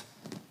plans.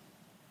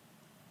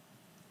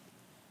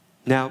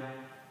 Now,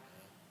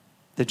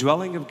 the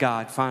dwelling of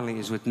God finally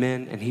is with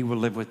men, and he will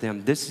live with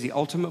them. This is the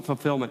ultimate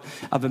fulfillment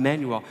of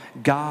Emmanuel,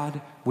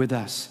 God with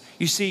us.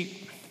 You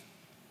see,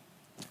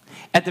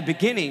 at the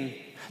beginning,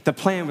 the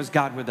plan was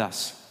God with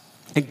us,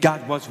 and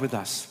God was with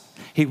us.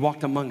 He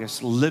walked among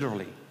us,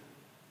 literally.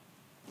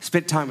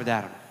 Spent time with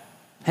Adam.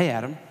 Hey,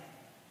 Adam,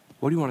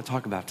 what do you want to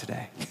talk about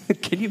today?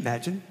 Can you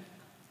imagine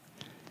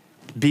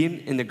being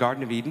in the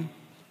Garden of Eden?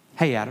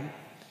 Hey, Adam,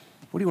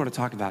 what do you want to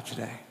talk about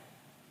today?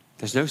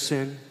 There's no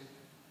sin.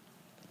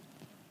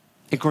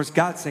 Of course,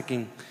 God's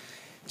thinking,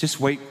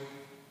 just wait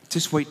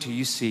till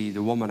you see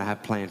the woman I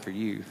have planned for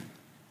you.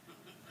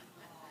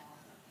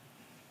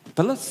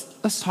 But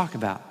let's talk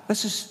about,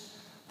 let's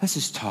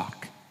just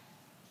talk.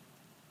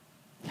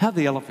 How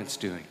the elephants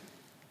doing?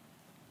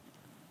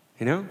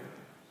 You know?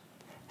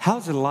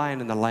 How's the lion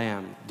and the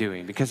lamb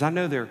doing? Because I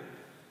know they're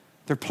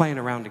playing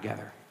around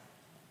together.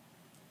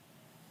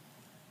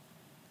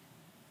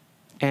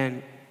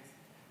 And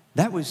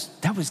that was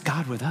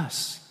God with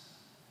us,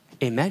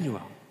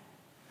 Emmanuel.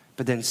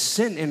 But then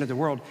sin entered the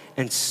world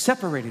and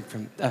separated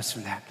us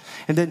from that.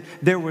 And then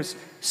there was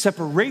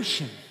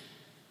separation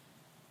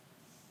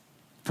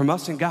from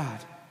us and God.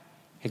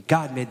 And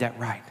God made that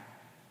right.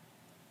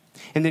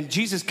 And then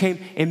Jesus came,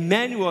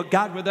 Emmanuel,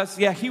 God with us.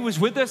 Yeah, he was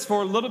with us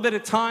for a little bit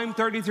of time,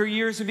 33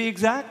 years to be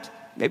exact.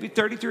 Maybe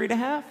 33 and a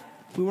half,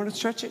 if we want to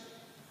stretch it.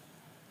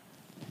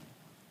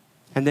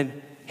 And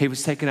then he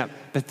was taken up.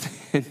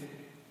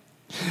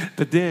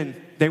 But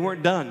then they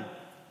weren't done.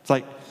 It's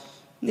like,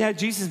 yeah,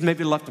 Jesus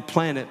maybe left the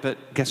planet,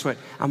 but guess what?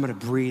 I'm going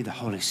to breathe the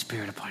Holy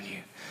Spirit upon you.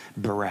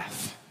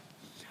 Breath.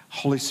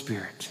 Holy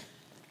Spirit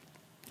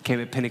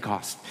came at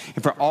Pentecost.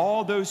 And for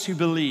all those who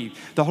believe,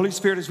 the Holy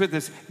Spirit is with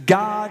us.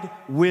 God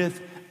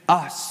with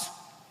us.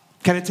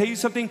 Can I tell you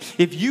something?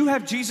 If you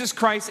have Jesus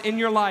Christ in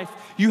your life,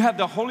 you have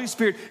the Holy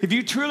Spirit. If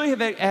you truly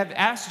have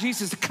asked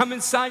Jesus to come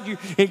inside you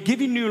and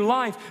give you new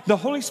life, the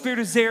Holy Spirit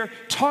is there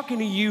talking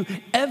to you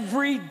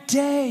every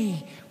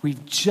day.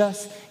 We've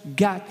just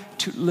got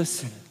to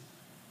listen.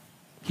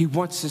 He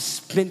wants to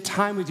spend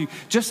time with you,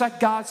 just like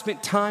God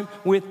spent time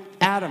with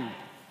Adam.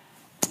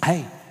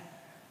 Hey,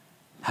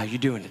 how you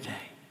doing today?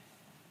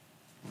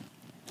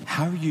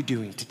 How are you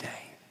doing today?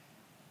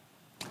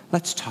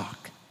 Let's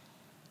talk.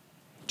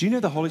 Do you know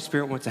the Holy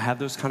Spirit wants to have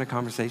those kind of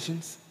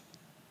conversations?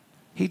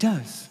 He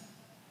does.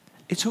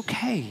 It's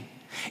okay.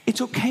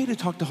 It's okay to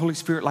talk to the Holy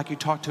Spirit like you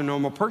talk to a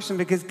normal person,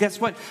 because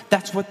guess what?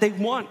 That's what they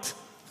want.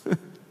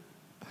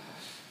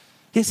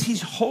 Yes,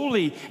 he's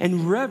holy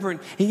and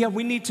reverent, and yeah,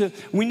 we need to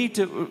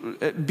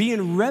be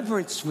in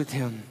reverence with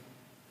him.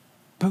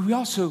 But we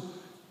also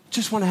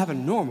just want to have a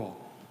normal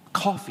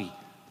coffee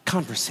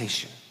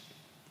conversation.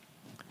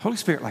 Holy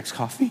Spirit likes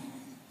coffee.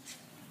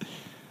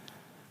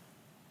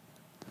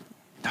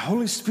 The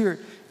Holy Spirit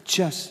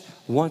just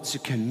wants to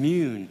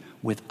commune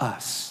with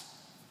us.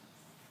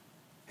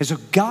 And so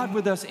God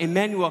with us,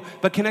 Emmanuel.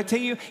 But can I tell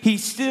you,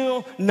 he's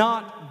still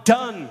not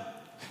done.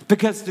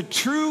 Because the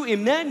true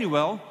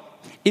Emmanuel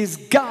is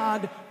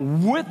God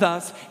with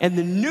us in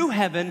the new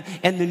heaven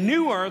and the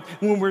new earth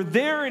when we're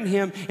there in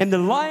him, and the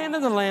lion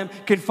and the lamb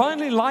can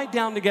finally lie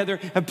down together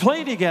and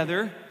play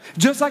together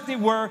just like they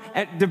were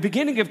at the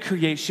beginning of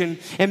creation,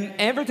 and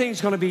everything's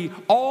going to be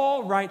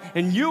all right,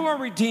 and you are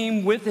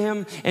redeemed with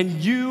him,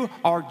 and you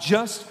are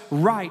just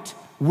right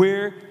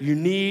where you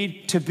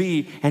need to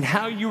be and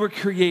how you were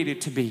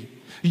created to be.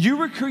 You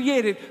were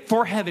created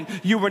for heaven.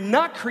 You were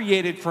not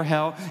created for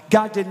hell.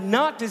 God did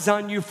not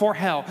design you for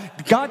hell.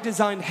 God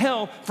designed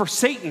hell for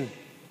Satan.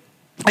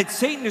 And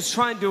Satan is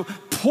trying to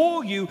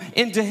pull you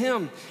into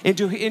him,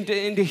 into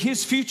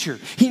his future.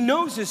 He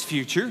knows his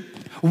future.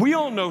 We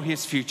all know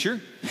his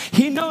future.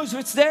 He knows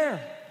what's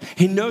there.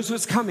 He knows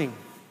what's coming.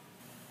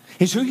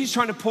 And so he's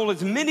trying to pull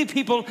as many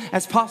people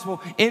as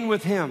possible in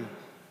with him.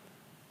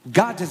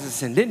 God doesn't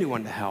send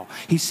anyone to hell.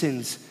 He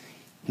sends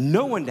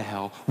no one to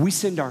hell. We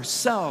send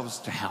ourselves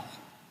to hell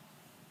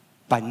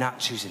by not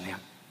choosing him.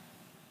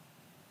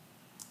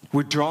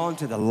 We're drawn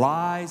to the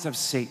lies of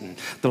Satan,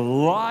 the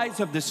lies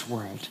of this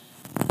world,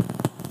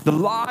 the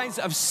lies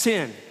of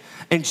sin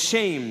and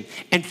shame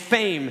and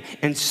fame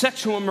and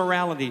sexual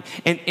immorality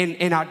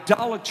and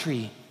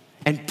idolatry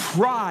and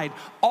pride.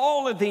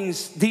 All of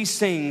these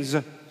things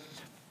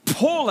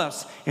pull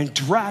us and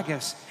drag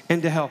us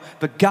into hell.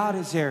 But God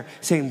is there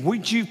saying,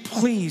 would you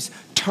please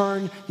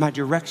turn my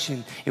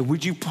direction, and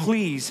would you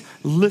please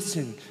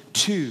listen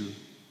to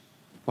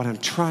what I'm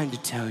trying to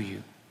tell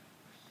you?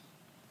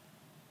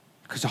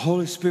 Because the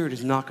Holy Spirit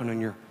is knocking on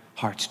your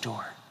heart's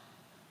door.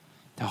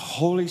 The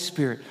Holy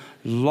Spirit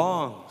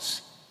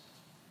longs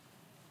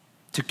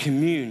to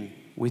commune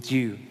with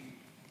you.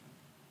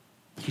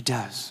 He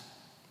does.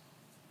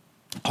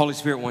 Holy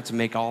Spirit wants to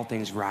make all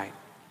things right.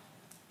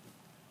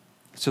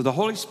 So the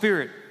Holy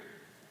Spirit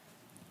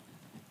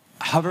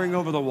hovering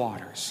over the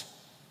waters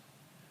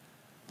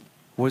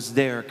was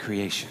their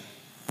creation.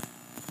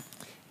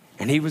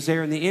 And he was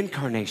there in the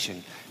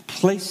incarnation,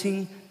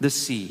 placing the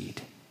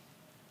seed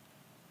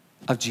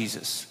of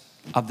Jesus,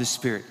 of the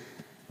Spirit,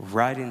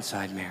 right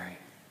inside Mary.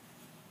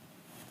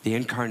 The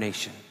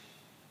incarnation,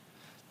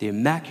 the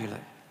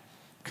immaculate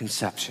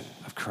conception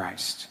of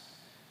Christ.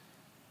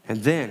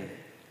 And then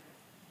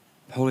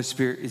the Holy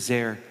Spirit is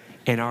there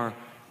in our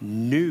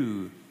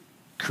new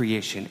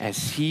creation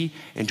as he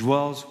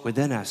indwells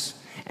within us,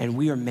 and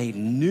we are made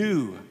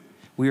new.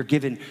 We are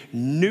given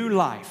new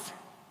life.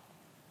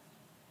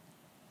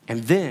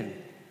 And then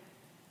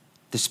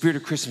the Spirit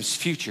of Christmas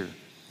future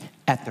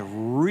at the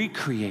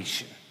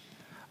recreation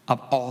of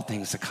all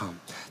things to come.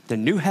 The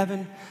new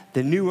heaven,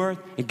 the new earth,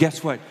 and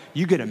guess what?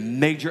 You get a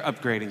major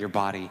upgrade in your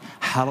body.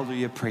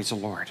 Hallelujah, praise the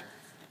Lord.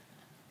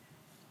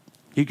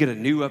 You get a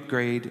new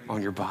upgrade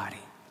on your body.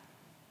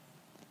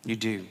 You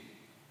do.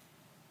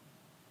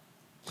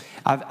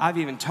 I've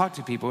even talked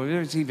to people.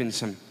 There's even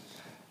some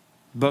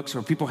books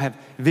where people have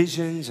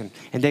visions, and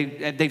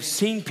they've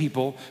seen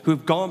people who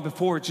have gone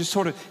before, just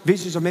sort of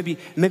visions, or maybe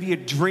a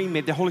dream.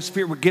 Maybe the Holy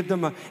Spirit would give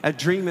them a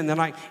dream in the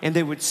night, and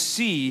they would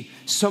see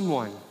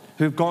someone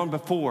who have gone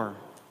before.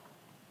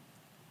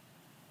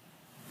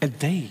 And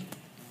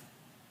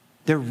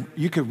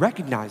you could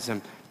recognize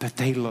them, but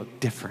they look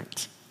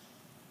different.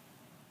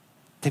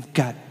 They've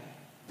got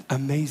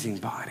amazing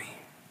body.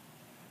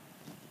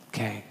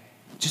 Okay?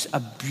 Just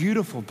a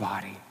beautiful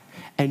body,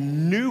 a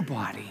new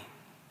body.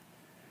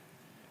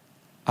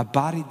 A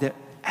body that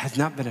has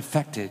not been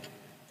affected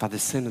by the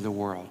sin of the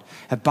world.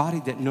 A body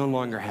that no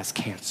longer has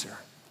cancer.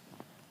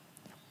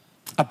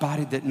 A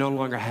body that no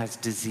longer has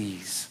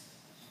disease.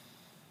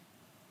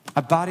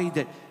 A body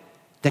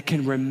that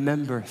can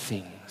remember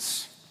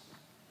things.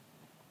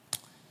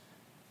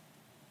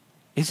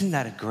 Isn't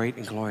that a great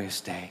and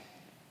glorious day?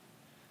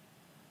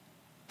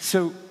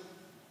 So,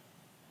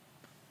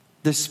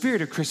 the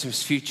Spirit of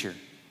Christmas future,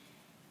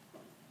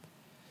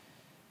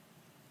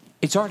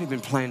 it's already been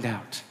planned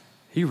out.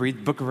 You read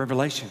the book of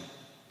Revelation.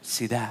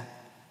 see that.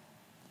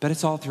 But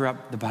it's all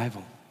throughout the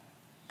Bible.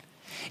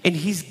 And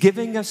he's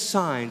giving us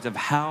signs of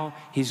how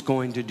he's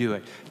going to do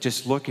it.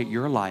 Just look at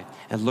your life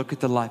and look at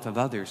the life of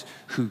others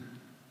who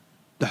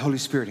the Holy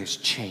Spirit has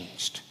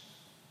changed.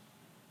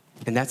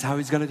 And that's how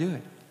he's going to do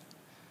it.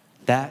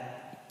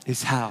 That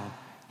is how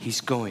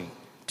he's going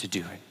to do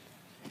it.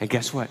 And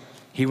guess what?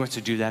 He wants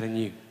to do that in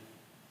you.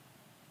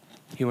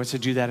 He wants to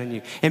do that in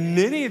you. And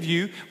many of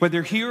you,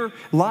 whether here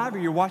live or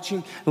you're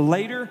watching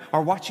later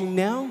or watching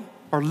now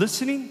or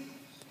listening,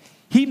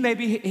 he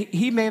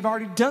may have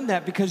already done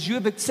that because you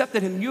have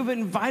accepted him. You have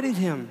invited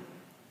him.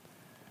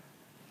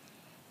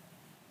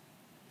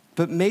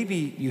 But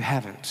maybe you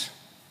haven't.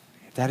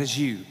 If that is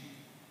you,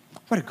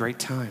 what a great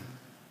time.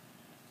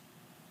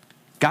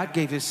 God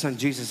gave his son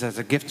Jesus as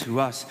a gift to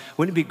us.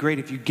 Wouldn't it be great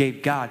if you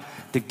gave God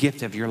the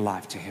gift of your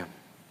life to him?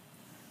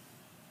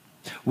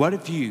 What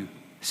if you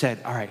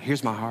said, all right,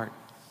 here's my heart.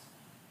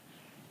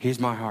 Here's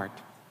my heart.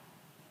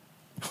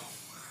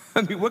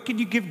 I mean, what can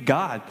you give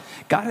God?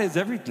 God has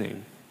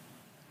everything.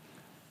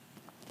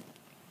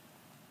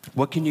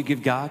 What can you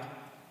give God?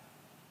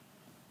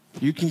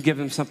 You can give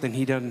him something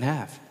he doesn't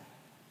have.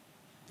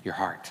 Your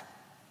heart.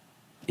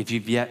 If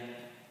you've yet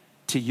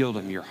to yield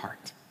him your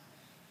heart.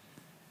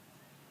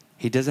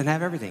 He doesn't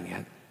have everything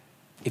yet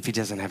if he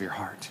doesn't have your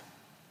heart.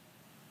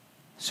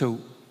 So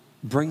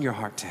bring your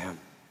heart to him.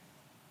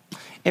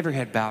 Every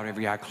head bowed,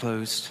 every eye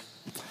closed.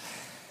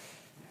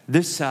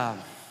 This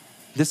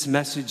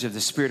message of the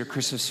Spirit of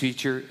Christmas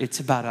Future, it's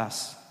about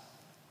us.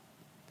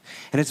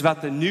 And it's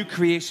about the new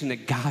creation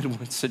that God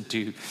wants to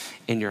do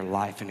in your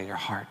life and in your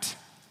heart.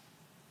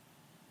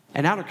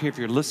 And I don't care if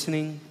you're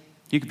listening.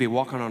 You could be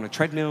walking on a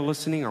treadmill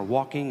listening or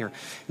walking, or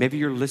maybe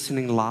you're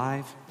listening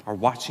live or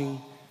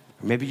watching,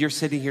 or maybe you're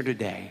sitting here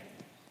today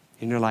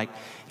and you're like,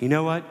 you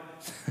know what?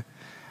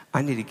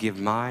 I need to give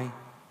my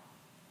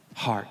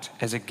heart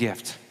as a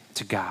gift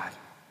to God.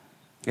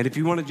 And if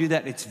you want to do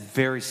that, it's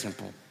very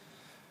simple.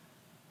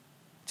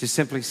 Just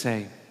simply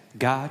say,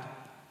 God,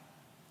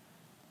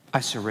 I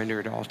surrender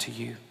it all to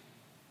you.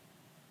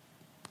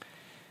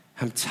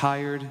 I'm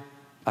tired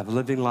of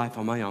living life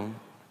on my own.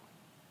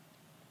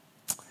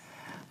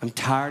 I'm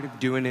tired of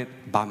doing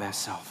it by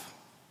myself.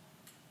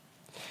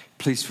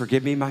 Please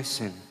forgive me my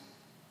sin.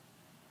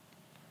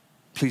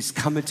 Please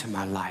come into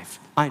my life.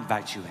 I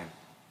invite you in.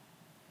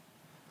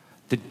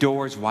 The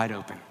door is wide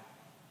open.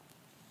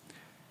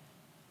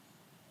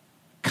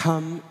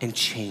 Come and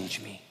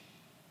change me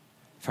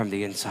from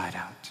the inside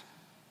out.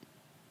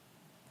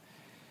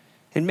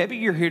 And maybe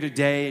you're here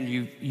today and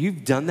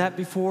you've done that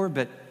before,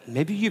 but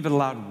maybe you've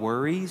allowed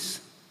worries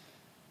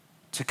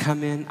to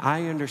come in.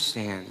 I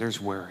understand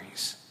there's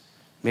worries.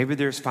 Maybe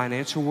there's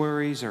financial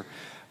worries or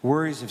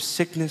worries of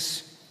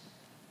sickness,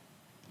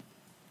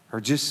 or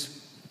just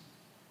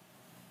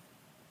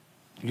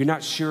you're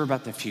not sure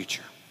about the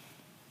future.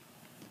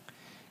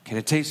 Can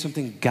I tell you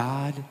something?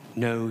 God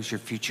knows your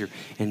future,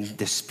 and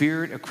the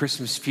Spirit of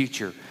Christmas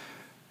Future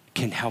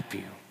can help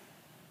you.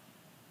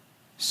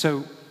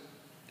 So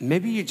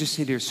maybe you just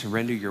need to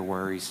surrender your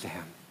worries to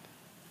him.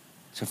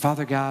 So,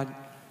 Father God,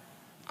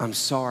 I'm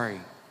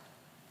sorry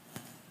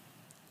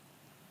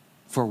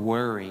for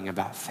worrying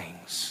about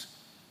things.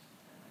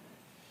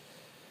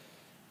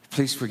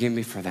 Please forgive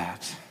me for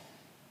that.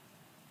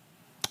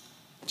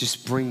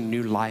 Just bring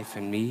new life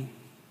in me.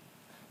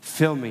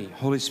 Fill me,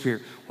 Holy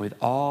Spirit, with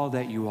all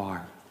that you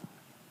are.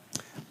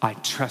 I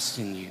trust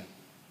in you.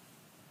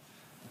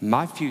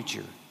 My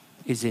future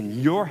is in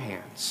your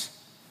hands,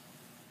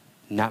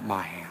 not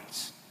my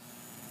hands.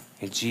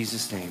 In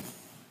Jesus' name,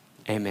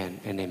 amen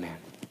and amen.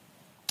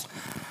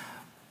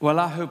 Well,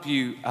 I hope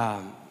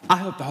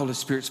the Holy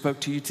Spirit spoke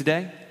to you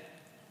today.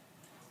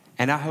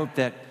 And I hope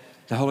that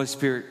the Holy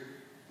Spirit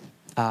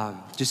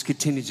just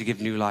continues to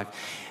give new life.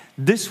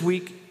 This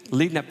week,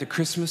 leading up to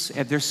Christmas,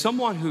 if there's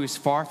someone who is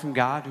far from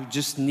God, who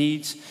just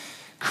needs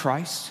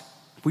Christ,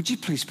 would you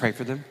please pray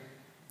for them?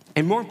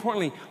 And more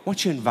importantly, why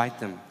don't you invite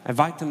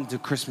them to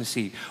Christmas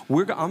Eve.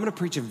 I'm going to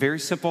preach a very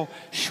simple,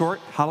 short,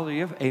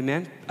 hallelujah,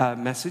 amen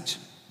message.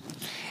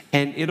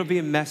 And it'll be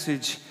a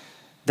message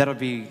that'll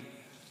be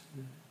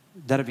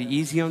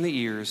easy on the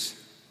ears,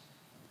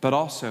 but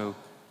also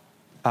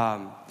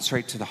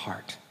straight to the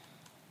heart.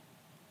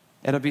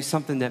 It'll be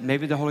something that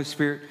maybe the Holy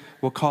Spirit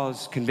will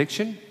cause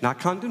conviction, not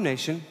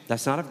condemnation.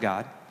 That's not of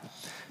God.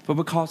 But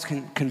will cause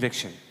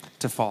conviction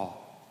to fall.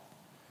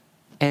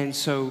 And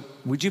so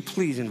would you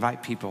please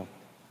invite people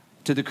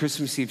to the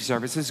Christmas Eve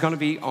service? It's going to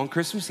be on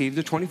Christmas Eve,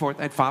 the 24th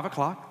at 5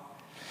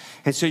 o'clock.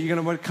 And so you're going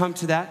to want to come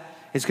to that.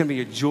 It's going to be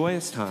a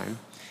joyous time.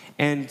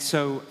 And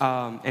so,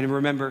 and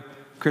remember,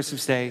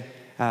 Christmas Day,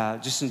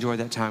 just enjoy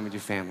that time with your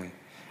family.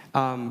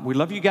 We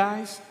love you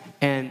guys.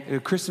 And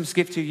a Christmas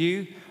gift to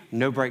you,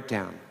 no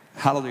breakdown.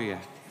 Hallelujah.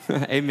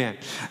 Amen.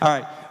 All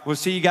right. We'll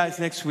see you guys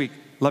next week.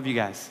 Love you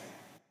guys.